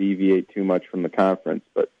 not to deviate too much from the conference,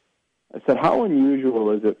 but I said, how unusual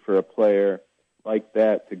is it for a player like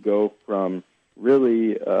that to go from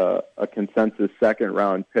really a consensus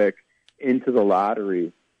second-round pick into the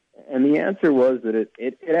lottery? And the answer was that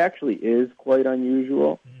it actually is quite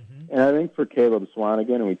unusual. Mm-hmm. And I think for Caleb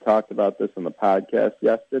Swanigan, and we talked about this on the podcast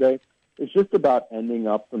yesterday, it's just about ending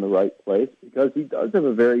up in the right place because he does have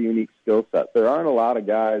a very unique skill set. There aren't a lot of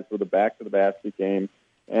guys with a back-to-the-basket game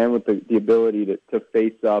and with the ability to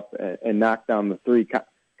face up and knock down the three.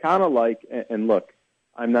 Kind of like, and look,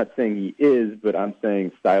 I'm not saying he is, but I'm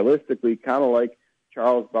saying stylistically, kind of like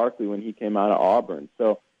Charles Barkley when he came out of Auburn.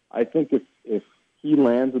 So I think if he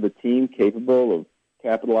lands with a team capable of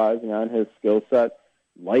capitalizing on his skill set,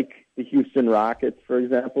 like the Houston Rockets, for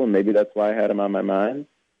example, and maybe that's why I had him on my mind,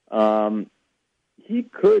 he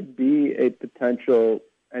could be a potential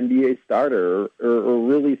NBA starter or a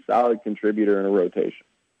really solid contributor in a rotation.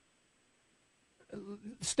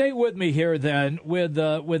 Stay with me here then with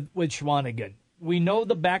Swanigan. We know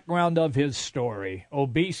the background of his story.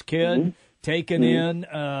 Obese kid, taken in,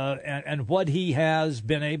 and what he has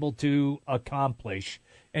been able to accomplish.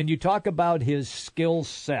 And you talk about his skill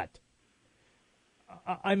set.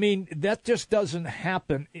 I mean, that just doesn't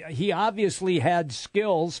happen. He obviously had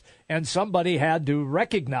skills, and somebody had to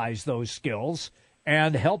recognize those skills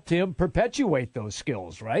and helped him perpetuate those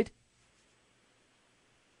skills, right?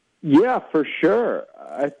 Yeah, for sure.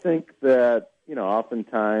 I think that,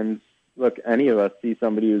 oftentimes, look, any of us see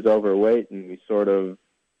somebody who's overweight and we sort of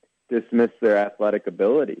dismiss their athletic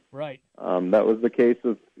ability. Right. That was the case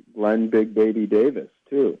with Glenn Big Baby Davis,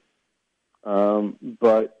 too.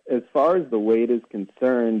 But as far as the weight is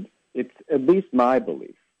concerned, it's at least my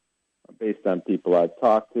belief, based on people I've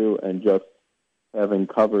talked to and just having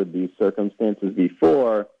covered these circumstances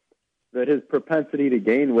before, that his propensity to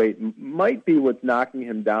gain weight might be what's knocking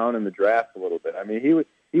him down in the draft a little bit. I mean, he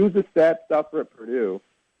was a stat stuffer at Purdue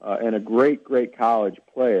and a great, great college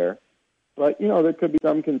player. But, there could be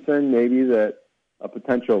some concern maybe that a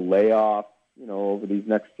potential layoff, over these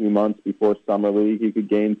next few months before Summer League, he could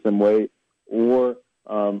gain some weight or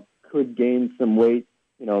could gain some weight,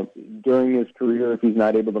 during his career if he's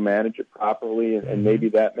not able to manage it properly. And maybe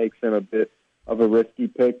that makes him a bit of a risky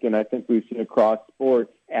pick, and I think we've seen across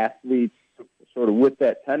sports athletes sort of with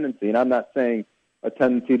that tendency, and I'm not saying a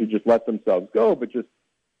tendency to just let themselves go, but just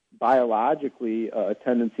biologically a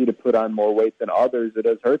tendency to put on more weight than others that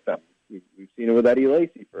has hurt them. We've seen it with Eddie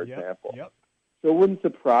Lacy, for example. Yep. So it wouldn't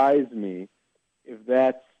surprise me if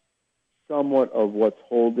that's somewhat of what's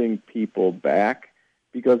holding people back,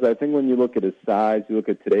 because I think when you look at his size, you look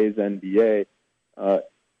at today's NBA,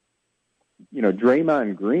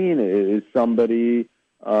 Draymond Green is somebody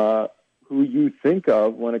who you think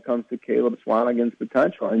of when it comes to Caleb Swanigan's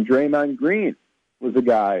potential. And Draymond Green was a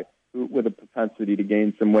guy with a propensity to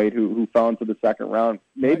gain some weight who fell into the second round,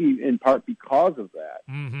 maybe in part because of that.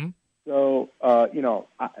 Mm-hmm. So,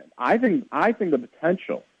 I think the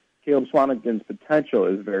potential, Caleb Swanigan's potential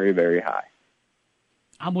is very, very high.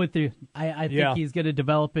 I'm with you. I think he's going to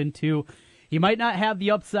develop into, he might not have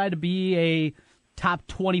the upside to be a top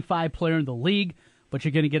 25 player in the league, but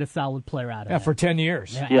you're going to get a solid player out of it. Yeah, for 10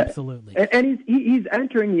 years. Yeah, absolutely. And he's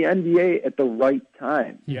entering the NBA at the right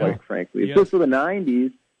time, quite frankly. If this were the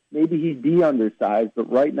 90s, maybe he'd be undersized,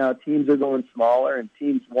 but right now teams are going smaller, and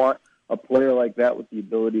teams want a player like that with the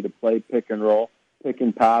ability to play pick and roll, pick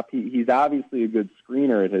and pop. He's obviously a good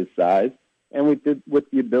screener at his size, and with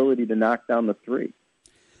the ability to knock down the three.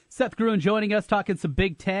 Seth Gruen joining us, talking some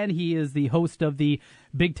Big Ten. He is the host of the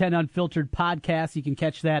Big Ten Unfiltered podcast. You can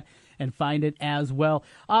catch that and find it as well.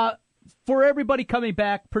 For everybody coming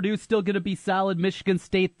back, Purdue's still going to be solid. Michigan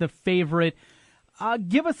State, the favorite.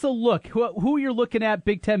 Give us a look. Who you're looking at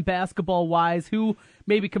Big Ten basketball-wise, who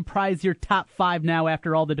maybe comprise your top 5 now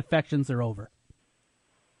after all the defections are over?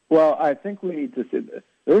 Well, I think we need to see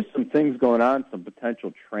there's some things going on, some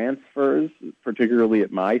potential transfers, particularly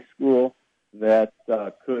at my school, that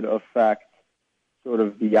could affect sort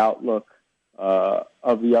of the outlook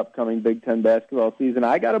of the upcoming Big Ten basketball season.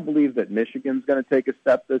 I got to believe that Michigan's going to take a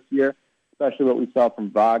step this year, especially what we saw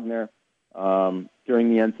from Wagner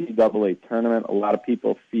during the NCAA tournament. A lot of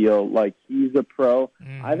people feel like he's a pro.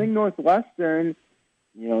 Mm-hmm. I think Northwestern,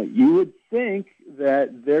 you would think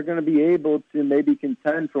that they're going to be able to maybe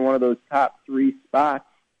contend for one of those top 3 spots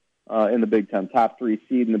in the Big Ten, top 3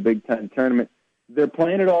 seed in the Big Ten tournament. They're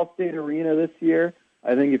playing at Allstate Arena this year.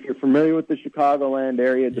 I think if you're familiar with the Chicagoland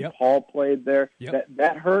area, DePaul played there.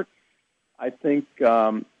 That hurts. I think,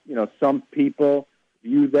 some people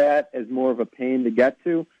view that as more of a pain to get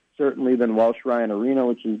to, certainly than Welsh Ryan Arena,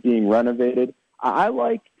 which is being renovated. I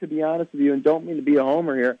like, to be honest with you, and don't mean to be a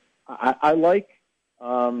homer here, I like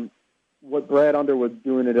what Brad Underwood's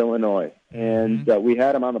doing at Illinois. And we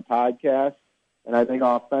had him on the podcast, and I think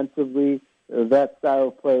offensively, that style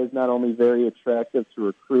of play is not only very attractive to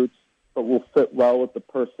recruits, but will fit well with the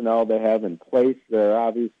personnel they have in place. There are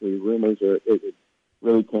obviously rumors, it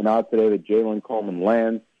really came out today, that Jalen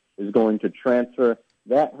Coleman-Lands is going to transfer.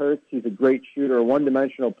 That hurts. He's a great shooter, a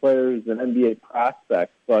one-dimensional player who's an NBA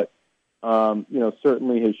prospect, but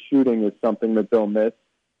certainly his shooting is something that they'll miss.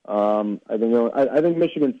 I think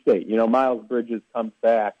Michigan State, Miles Bridges comes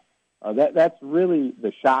back. That's really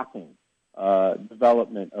the shocking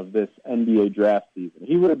development of this NBA draft season.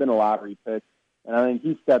 He would have been a lottery pick, and I think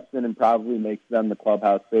he steps in and probably makes them the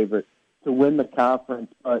clubhouse favorite to win the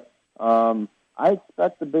conference. But I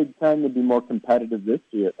expect the Big Ten to be more competitive this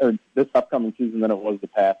year, or this upcoming season, than it was the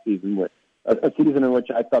past season, a season in which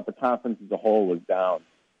I thought the conference as a whole was down.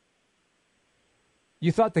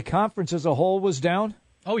 You thought the conference as a whole was down?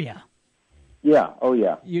 Oh, yeah. Yeah, oh,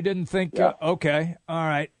 yeah. You didn't think, okay, all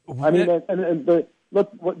right. I mean,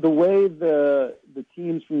 the way the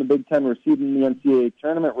teams from the Big Ten were seeded in the NCAA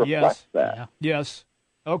tournament reflects that. Yeah. Yes.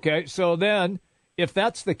 Okay, so then, if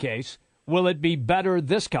that's the case, will it be better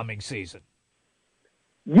this coming season?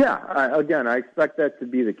 Yeah, I expect that to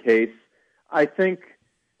be the case. I think,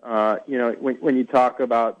 when you talk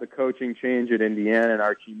about the coaching change at Indiana and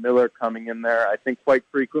Archie Miller coming in there, I think quite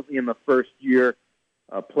frequently in the first year,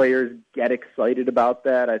 players get excited about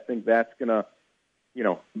that. I think that's going to,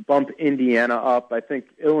 bump Indiana up. I think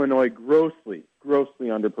Illinois grossly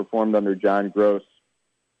underperformed under John Gross.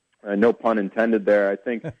 No pun intended there. I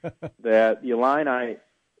think that the Illini,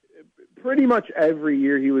 pretty much every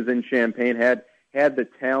year he was in Champaign, had the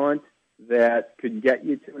talent that could get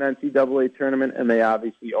you to an NCAA tournament, and they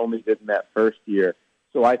obviously only did in that first year.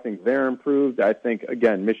 So I think they're improved. I think,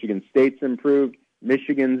 again, Michigan State's improved.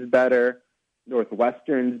 Michigan's better.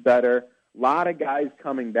 Northwestern's better. A lot of guys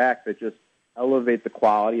coming back that just elevate the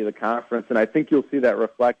quality of the conference, and I think you'll see that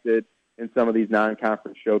reflected in some of these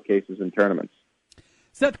non-conference showcases and tournaments.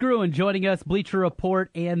 Seth Gruen joining us, Bleacher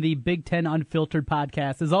Report and the Big Ten Unfiltered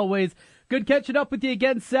podcast. As always, good catching up with you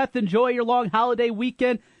again, Seth. Enjoy your long holiday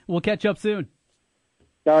weekend. We'll catch up soon.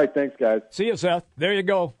 All right, thanks, guys. See you, Seth. There you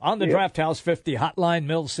go. On the Draft House 50 Hotline,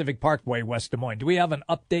 Mills Civic Parkway, West Des Moines. Do we have an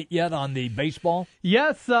update yet on the baseball?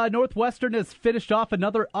 Yes, Northwestern has finished off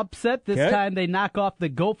another upset. This time they knock off the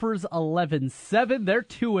Gophers 11-7. They're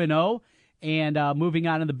 2-0. And moving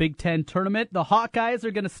on in the Big Ten tournament, the Hawkeyes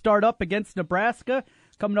are going to start up against Nebraska,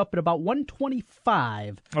 coming up at about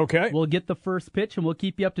 1:25. Okay. We'll get the first pitch, and we'll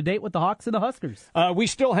keep you up to date with the Hawks and the Huskers. We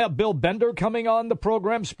still have Bill Bender coming on the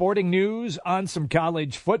program, sporting news on some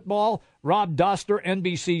college football. Rob Doster,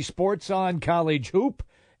 NBC Sports on college hoop.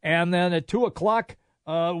 And then at 2 o'clock,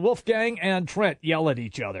 Wolfgang and Trent yell at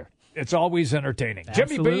each other. It's always entertaining.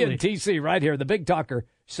 Absolutely. Jimmy B and TC right here, the Big Talker,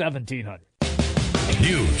 1700.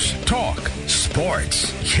 News, talk,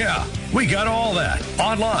 sports. Yeah, we got all that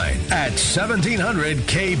online at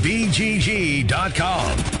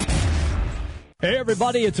 1700kbgg.com. Hey,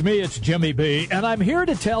 everybody, it's me, it's Jimmy B, and I'm here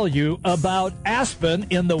to tell you about Aspen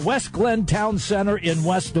in the West Glen Town Center in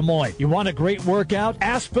West Des Moines. You want a great workout?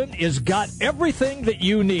 Aspen has got everything that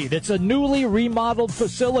you need. It's a newly remodeled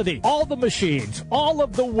facility. All the machines, all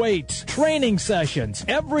of the weights, training sessions,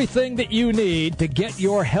 everything that you need to get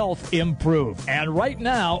your health improved. And right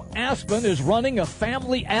now, Aspen is running a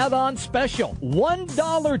family add-on special.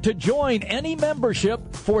 $1 to join any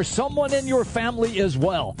membership for someone in your family as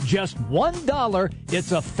well. Just $1.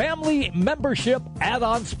 It's a family membership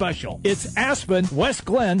add-on special. It's Aspen, West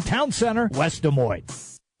Glen, Town Center, West Des Moines.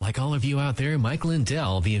 Like all of you out there, Mike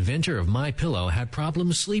Lindell, the inventor of MyPillow, had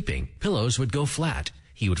problems sleeping. Pillows would go flat.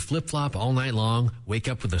 He would flip-flop all night long, wake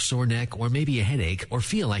up with a sore neck or maybe a headache, or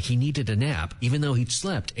feel like he needed a nap, even though he'd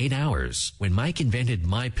slept 8 hours. When Mike invented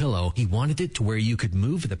MyPillow, he wanted it to where you could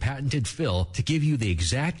move the patented fill to give you the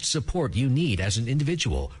exact support you need as an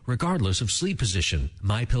individual, regardless of sleep position.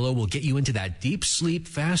 MyPillow will get you into that deep sleep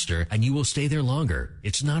faster, and you will stay there longer.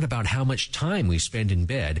 It's not about how much time we spend in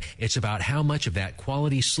bed. It's about how much of that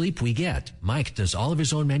quality sleep we get. Mike does all of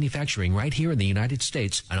his own manufacturing right here in the United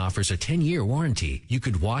States and offers a 10-year warranty. You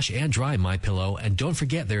could wash and dry MyPillow, and don't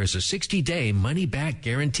forget there is a 60-day money-back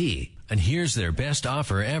guarantee. And here's their best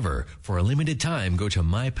offer ever. For a limited time, go to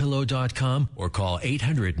MyPillow.com or call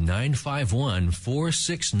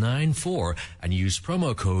 800-951-4694 and use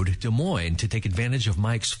promo code Des Moines to take advantage of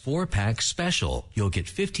Mike's 4-pack special. You'll get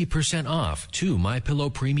 50% off 2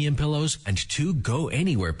 MyPillow premium pillows and 2 Go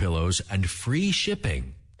Anywhere pillows and free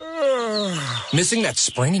shipping. Missing that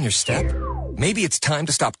spring in your step? Maybe it's time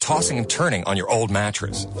to stop tossing and turning on your old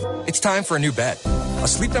mattress. It's time for a new bed. A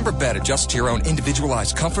Sleep Number bed adjusts to your own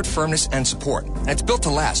individualized comfort, firmness, and support. And it's built to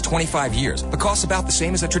last 25 years, but costs about the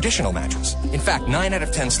same as a traditional mattress. In fact, 9 out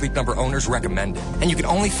of 10 Sleep Number owners recommend it. And you can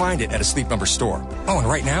only find it at a Sleep Number store. Oh, and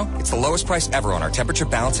right now, it's the lowest price ever on our temperature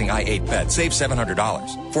balancing i8 bed. Save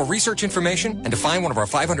 $700. For research information and to find one of our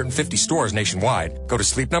 550 stores nationwide, go to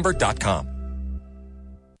sleepnumber.com.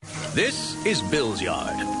 This is Bill's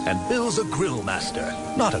yard, and Bill's a grill master,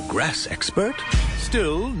 not a grass expert.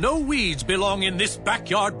 Still, no weeds belong in this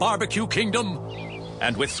backyard barbecue kingdom.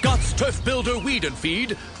 And with Scott's Turf Builder Weed and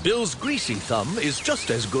Feed, Bill's greasy thumb is just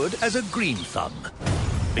as good as a green thumb.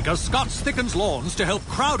 Because Scott's thickens lawns to help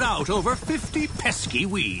crowd out over 50 pesky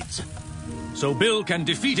weeds. So Bill can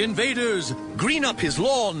defeat invaders, green up his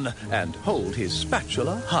lawn, and hold his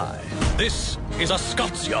spatula high. This is a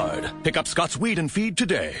Scott's yard. Pick up Scott's Weed and Feed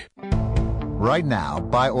today. Right now,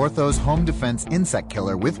 buy Ortho's Home Defense Insect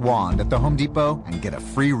Killer with wand at the Home Depot and get a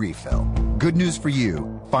free refill. Good news for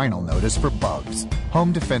you, final notice for bugs.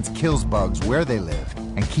 Home Defense kills bugs where they live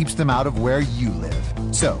and keeps them out of where you live.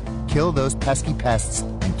 So, kill those pesky pests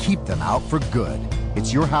and keep them out for good.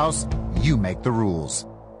 It's your house, you make the rules.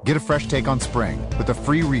 Get a fresh take on spring with a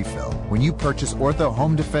free refill when you purchase Ortho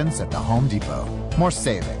Home Defense at the Home Depot. More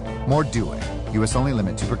saving, more doing. U.S. only,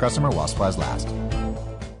 limit 2 per customer while supplies last.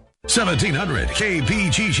 1700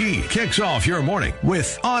 KBGG kicks off your morning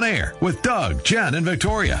with On Air with Doug, Jen, and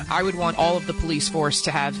Victoria. I would want all of the police force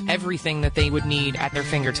to have everything that they would need at their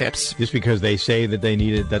fingertips. Just because they say that they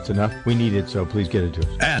need it, that's enough. We need it, so please get it to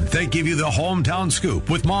us. And they give you the hometown scoop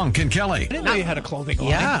with Monk and Kelly. I didn't know you had a clothing line.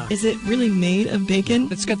 Yeah. Is it really made of bacon?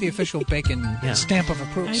 It's got the official bacon stamp of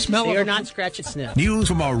approval. Smell They of are not scratch and sniff. News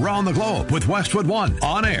from around the globe with Westwood One.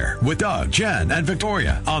 On Air with Doug, Jen, and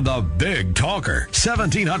Victoria on the Big Talker.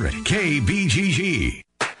 1700 KBGG.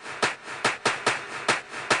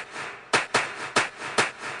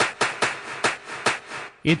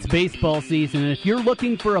 It's baseball season, and if you're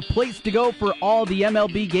looking for a place to go for all the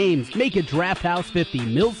MLB games, make it Draft House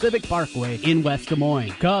 50, Mill Civic Parkway in West Des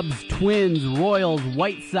Moines. Cubs, Twins, Royals,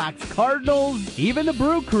 White Sox, Cardinals, even the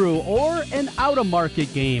Brew Crew, or an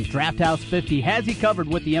out-of-market game. Draft House 50 has you covered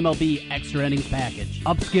with the MLB Extra Innings Package.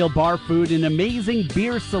 Upscale bar food, an amazing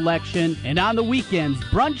beer selection, and on the weekends,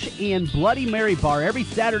 brunch and Bloody Mary Bar every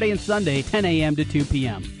Saturday and Sunday, 10 a.m. to 2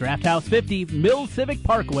 p.m. Draft House 50, Mill Civic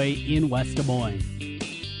Parkway in West Des Moines.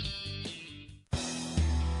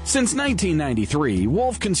 Since 1993,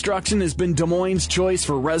 Wolf Construction has been Des Moines' choice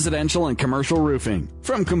for residential and commercial roofing.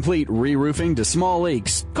 From complete re-roofing to small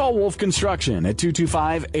leaks, call Wolf Construction at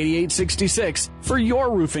 225-8866 for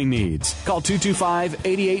your roofing needs. Call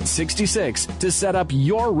 225-8866 to set up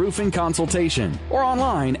your roofing consultation or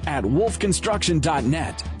online at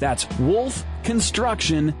wolfconstruction.net. That's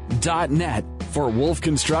wolfconstruction.net for Wolf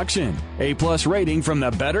Construction. A+ rating from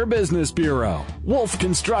the Better Business Bureau.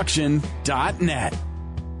 wolfconstruction.net.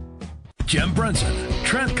 Jim Brinson,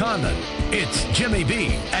 Trent Condon, it's Jimmy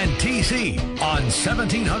B and TC on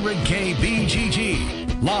 1700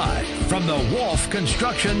 KBGG. Live from the Wolf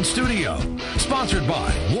Construction Studio. Sponsored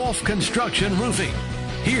by Wolf Construction Roofing.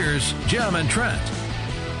 Here's Jim and Trent.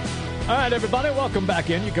 All right, everybody, welcome back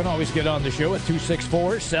in. You can always get on the show at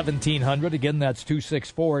 264-1700. Again, that's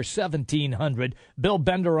 264-1700. Bill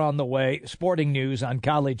Bender on the way, sporting news on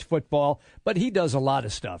college football. But he does a lot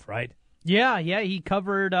of stuff, right? Yeah, he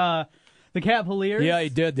covered the Cavaliers. Yeah, he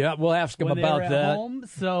did. Yeah, we'll ask him about that. Home,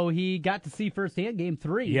 so he got to see firsthand Game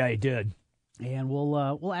 3. Yeah, he did. And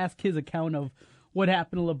we'll ask his account of what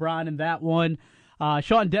happened to LeBron in that one.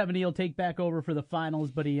 Sean Devaney will take back over for the finals,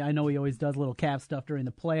 but I know he always does little Cav stuff during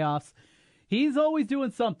the playoffs. He's always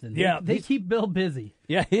doing something. Yeah, They keep Bill busy.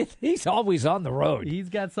 Yeah, he's always on the road. He's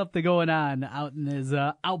got something going on out in his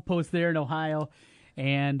outpost there in Ohio.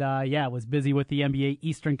 And, was busy with the NBA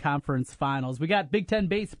Eastern Conference Finals. We got Big Ten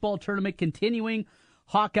baseball tournament continuing.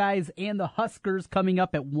 Hawkeyes and the Huskers coming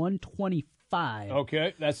up at 1:25.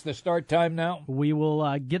 Okay, that's the start time now. We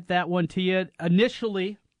will get that one to you.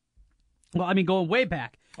 Initially, going way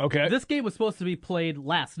back. Okay. This game was supposed to be played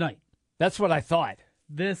last night. That's what I thought.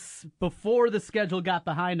 Before the schedule got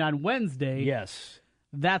behind on Wednesday. Yes.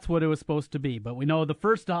 That's what it was supposed to be. But we know the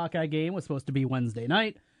first Hawkeye game was supposed to be Wednesday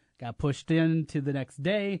night. Got pushed into the next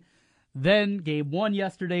day. Then game 1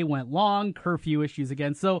 yesterday went long. Curfew issues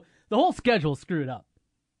again. So the whole schedule screwed up.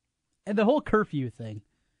 And the whole curfew thing.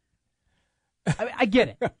 I get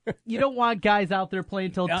it. You don't want guys out there playing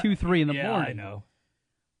until 2, 3 in the morning. I know.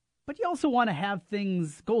 But you also want to have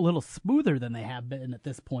things go a little smoother than they have been at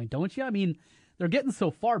this point, don't you? I mean, they're getting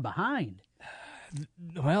so far behind.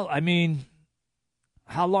 Well,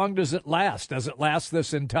 how long does it last? Does it last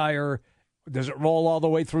does it roll all the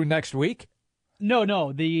way through next week?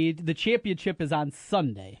 No. The championship is on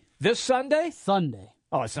Sunday. This Sunday? Sunday.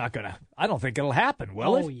 Oh, it's not going to. I don't think it'll happen,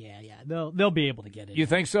 will it? Oh, yeah. They'll be able to get it. You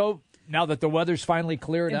think so? Now that the weather's finally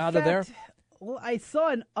cleared out of there? Well, I saw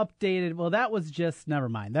an updated. That was just. Never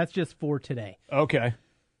mind. That's just for today. Okay.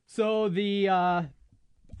 So the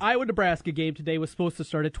Iowa-Nebraska game today was supposed to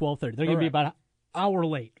start at 12:30. They're going to be about an hour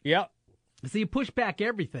late. Yep. So you push back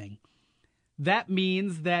everything. That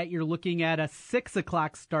means that you're looking at a 6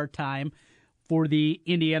 o'clock start time for the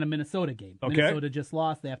Indiana-Minnesota game. Okay. Minnesota just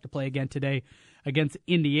lost. They have to play again today against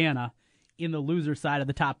Indiana in the loser side of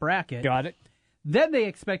the top bracket. Got it. Then they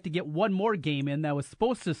expect to get one more game in that was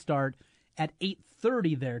supposed to start at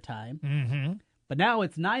 8:30 their time. Mm-hmm. But now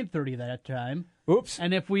it's 9:30 that time. Oops.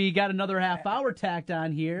 And if we got another half hour tacked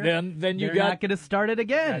on here, then they're not going to start it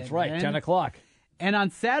again. That's right, 10 o'clock. And on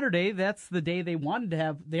Saturday, that's the day they wanted to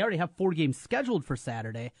have. They already have 4 games scheduled for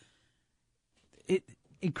Saturday. It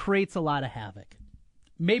creates a lot of havoc.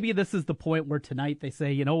 Maybe this is the point where tonight they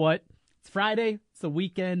say, you know what? It's Friday. It's a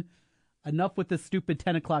weekend. Enough with this stupid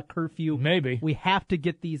 10 o'clock curfew. Maybe. We have to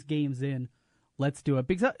get these games in. Let's do it.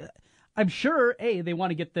 Because I'm sure, they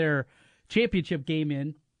want to get their championship game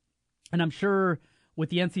in. And I'm sure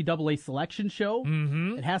with the NCAA selection show,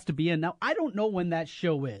 it has to be in. Now, I don't know when that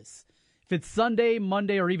show is. If it's Sunday,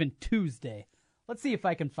 Monday, or even Tuesday. Let's see if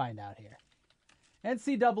I can find out here.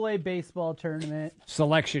 NCAA baseball tournament.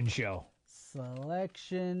 Selection show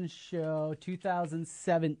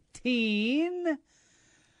 2017.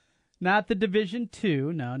 Not the Division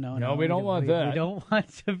II. No. We don't want that. We don't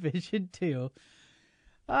want Division II.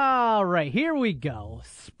 All right, here we go.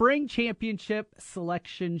 Spring championship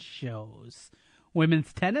selection shows.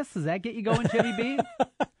 Women's tennis, does that get you going, Jimmy B?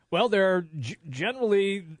 Well, they're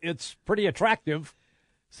generally, it's pretty attractive.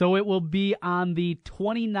 So it will be on the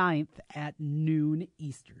 29th at noon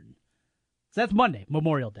Eastern. So that's Monday,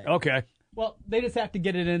 Memorial Day. Okay. Well, they just have to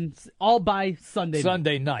get it in all by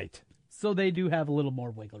Sunday night. So they do have a little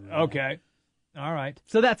more wiggle room. Okay. All right.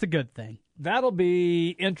 So that's a good thing. That'll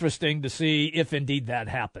be interesting to see if indeed that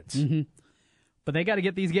happens. Mm-hmm. But they got to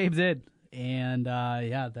get these games in. And,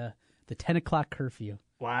 the 10 o'clock curfew.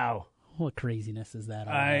 Wow. What craziness is that?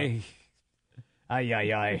 I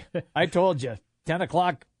told you, 10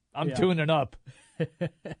 o'clock, I'm tuning up.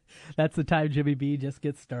 That's the time Jimmy B just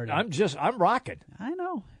gets started. I'm rocking. I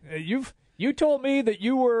know. You told me that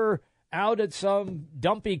you were out at some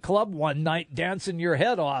dumpy club one night dancing your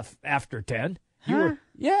head off after 10. You were,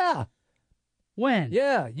 yeah. When?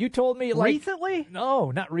 Yeah, you told me recently?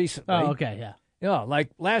 No, not recently. Oh, okay, yeah. Yeah, like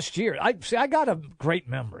last year. I got a great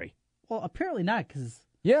memory. Well, apparently not, because...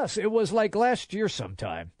 Yes, it was like last year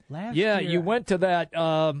sometime. Last year? You went to that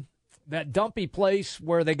dumpy place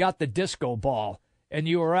where they got the disco ball, and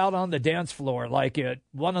you were out on the dance floor like at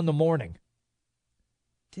 1 a.m.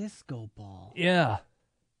 Disco ball? Yeah.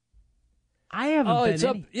 I haven't been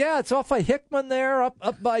up. Yeah, it's off of Hickman there,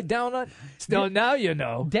 up by down on. So now you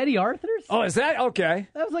know. Denny Arthur's? Oh, is that okay?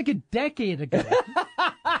 That was like a decade ago.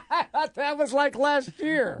 That was like last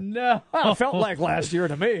year. No. Well, it felt like last year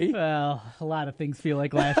to me. Well, a lot of things feel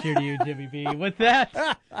like last year to you, Jimmy B. With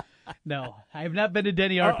that, no, I have not been to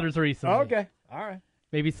Denny Arthur's recently. Okay, all right.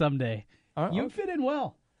 Maybe someday. You fit in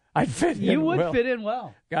well. I'd fit in well. You would fit in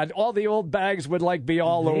well. God, all the old bags would be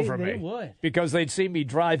all over me. They would. Because they'd see me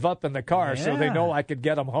drive up in the car, so they know I could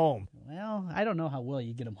get them home. Well, I don't know how well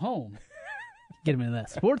you get them home. Get them in that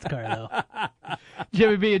sports car, though.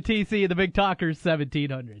 Jimmy B and TC, the Big Talkers,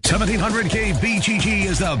 1700. 1700 KBGG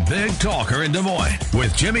is the Big Talker in Des Moines.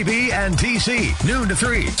 With Jimmy B and TC, noon to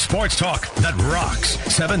 3. Sports talk that rocks.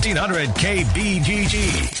 1700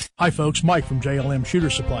 KBGG. Hi folks, Mike from JLM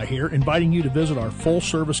Shooter Supply here, inviting you to visit our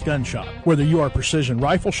full-service gun shop. Whether you are precision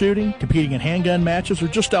rifle shooting, competing in handgun matches, or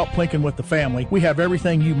just out plinking with the family, we have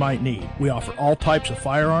everything you might need. We offer all types of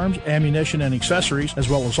firearms, ammunition, and accessories, as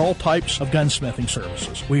well as all types of gunsmithing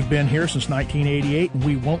services. We've been here since 1988, and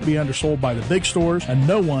we won't be undersold by the big stores, and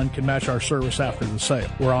no one can match our service after the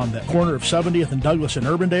sale. We're on the corner of 70th and Douglas in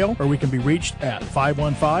Urbandale, or we can be reached at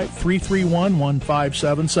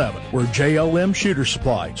 515-331-1577. We're JLM Shooter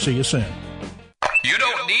Supply. See you soon. You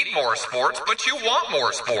don't need more sports, but you want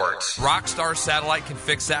more sports. Rockstar Satellite can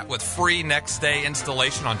fix that with free next-day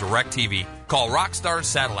installation on DirecTV. Call Rockstar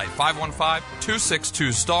Satellite,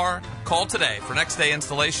 515-262-STAR. Call today for next-day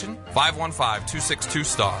installation,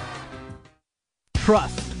 515-262-STAR.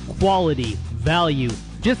 Trust, quality, value.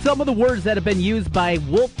 Just some of the words that have been used by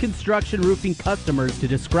Wolf Construction Roofing customers to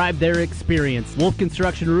describe their experience. Wolf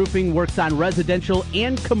Construction Roofing works on residential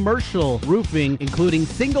and commercial roofing, including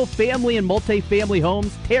single-family and multi-family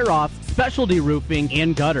homes, tear-offs, specialty roofing,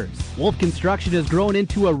 and gutters. Wolf Construction has grown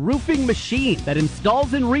into a roofing machine that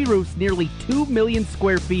installs and re-roofs nearly 2 million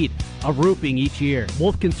square feet of roofing each year.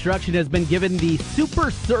 Wolf Construction has been given the Super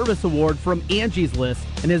Service Award from Angie's List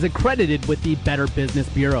and is accredited with the Better Business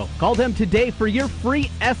Bureau. Call them today for your free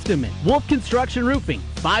estimate. Wolf Construction Roofing,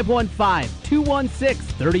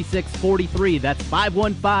 515-216-3643. That's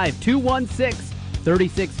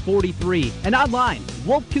 515-216-3643. And online,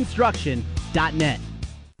 wolfconstruction.net.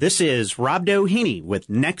 This is Rob Doheny with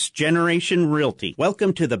Next Generation Realty.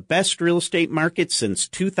 Welcome to the best real estate market since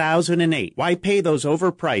 2008. Why pay those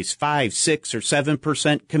overpriced 5, 6, or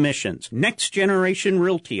 7% commissions? Next Generation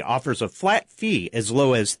Realty offers a flat fee as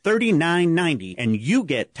low as $39.90, and you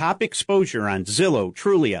get top exposure on Zillow,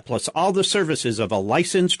 Trulia, plus all the services of a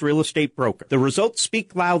licensed real estate broker. The results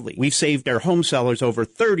speak loudly. We've saved our home sellers over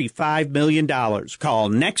 $35 million. Call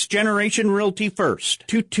Next Generation Realty first.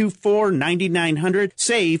 224-9900.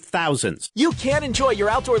 Save thousands. You can't enjoy your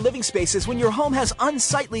outdoor living spaces when your home has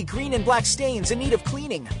unsightly green and black stains in need of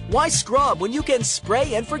cleaning. Why scrub when you can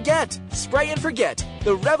spray and forget? Spray and Forget.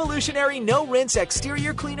 The revolutionary no-rinse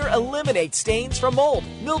exterior cleaner eliminates stains from mold,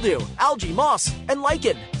 mildew, algae, moss, and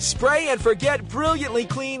lichen. Spray and Forget brilliantly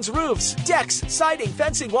cleans roofs, decks, siding,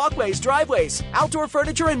 fencing, walkways, driveways, outdoor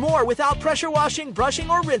furniture, and more without pressure washing, brushing,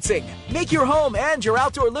 or rinsing. Make your home and your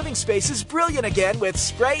outdoor living spaces brilliant again with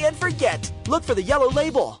Spray and Forget. Look for the yellow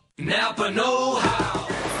label. Napa know-how.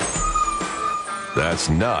 That's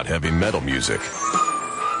not heavy metal music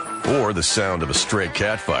or the sound of a stray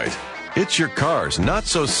cat fight. It's your car's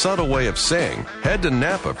not-so-subtle way of saying, head to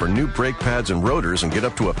Napa for new brake pads and rotors and get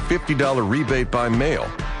up to a $50 rebate by mail.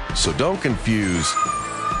 So don't confuse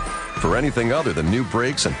for anything other than new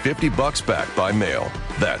brakes and $50 back by mail.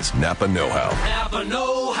 That's Napa know-how. Napa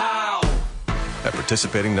know-how. At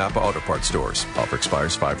participating Napa Auto Parts stores. Offer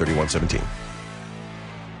expires 5/31/17.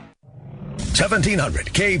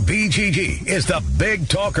 1700 KBGG is the big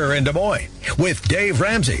talker in Des Moines with Dave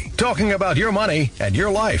Ramsey talking about your money and your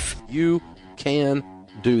life. You can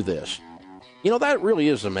do this. You know, that really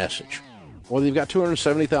is the message. Whether you've got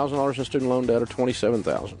 $270,000 in student loan debt or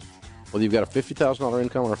 $27,000, whether you've got a $50,000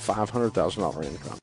 income or a $500,000 income.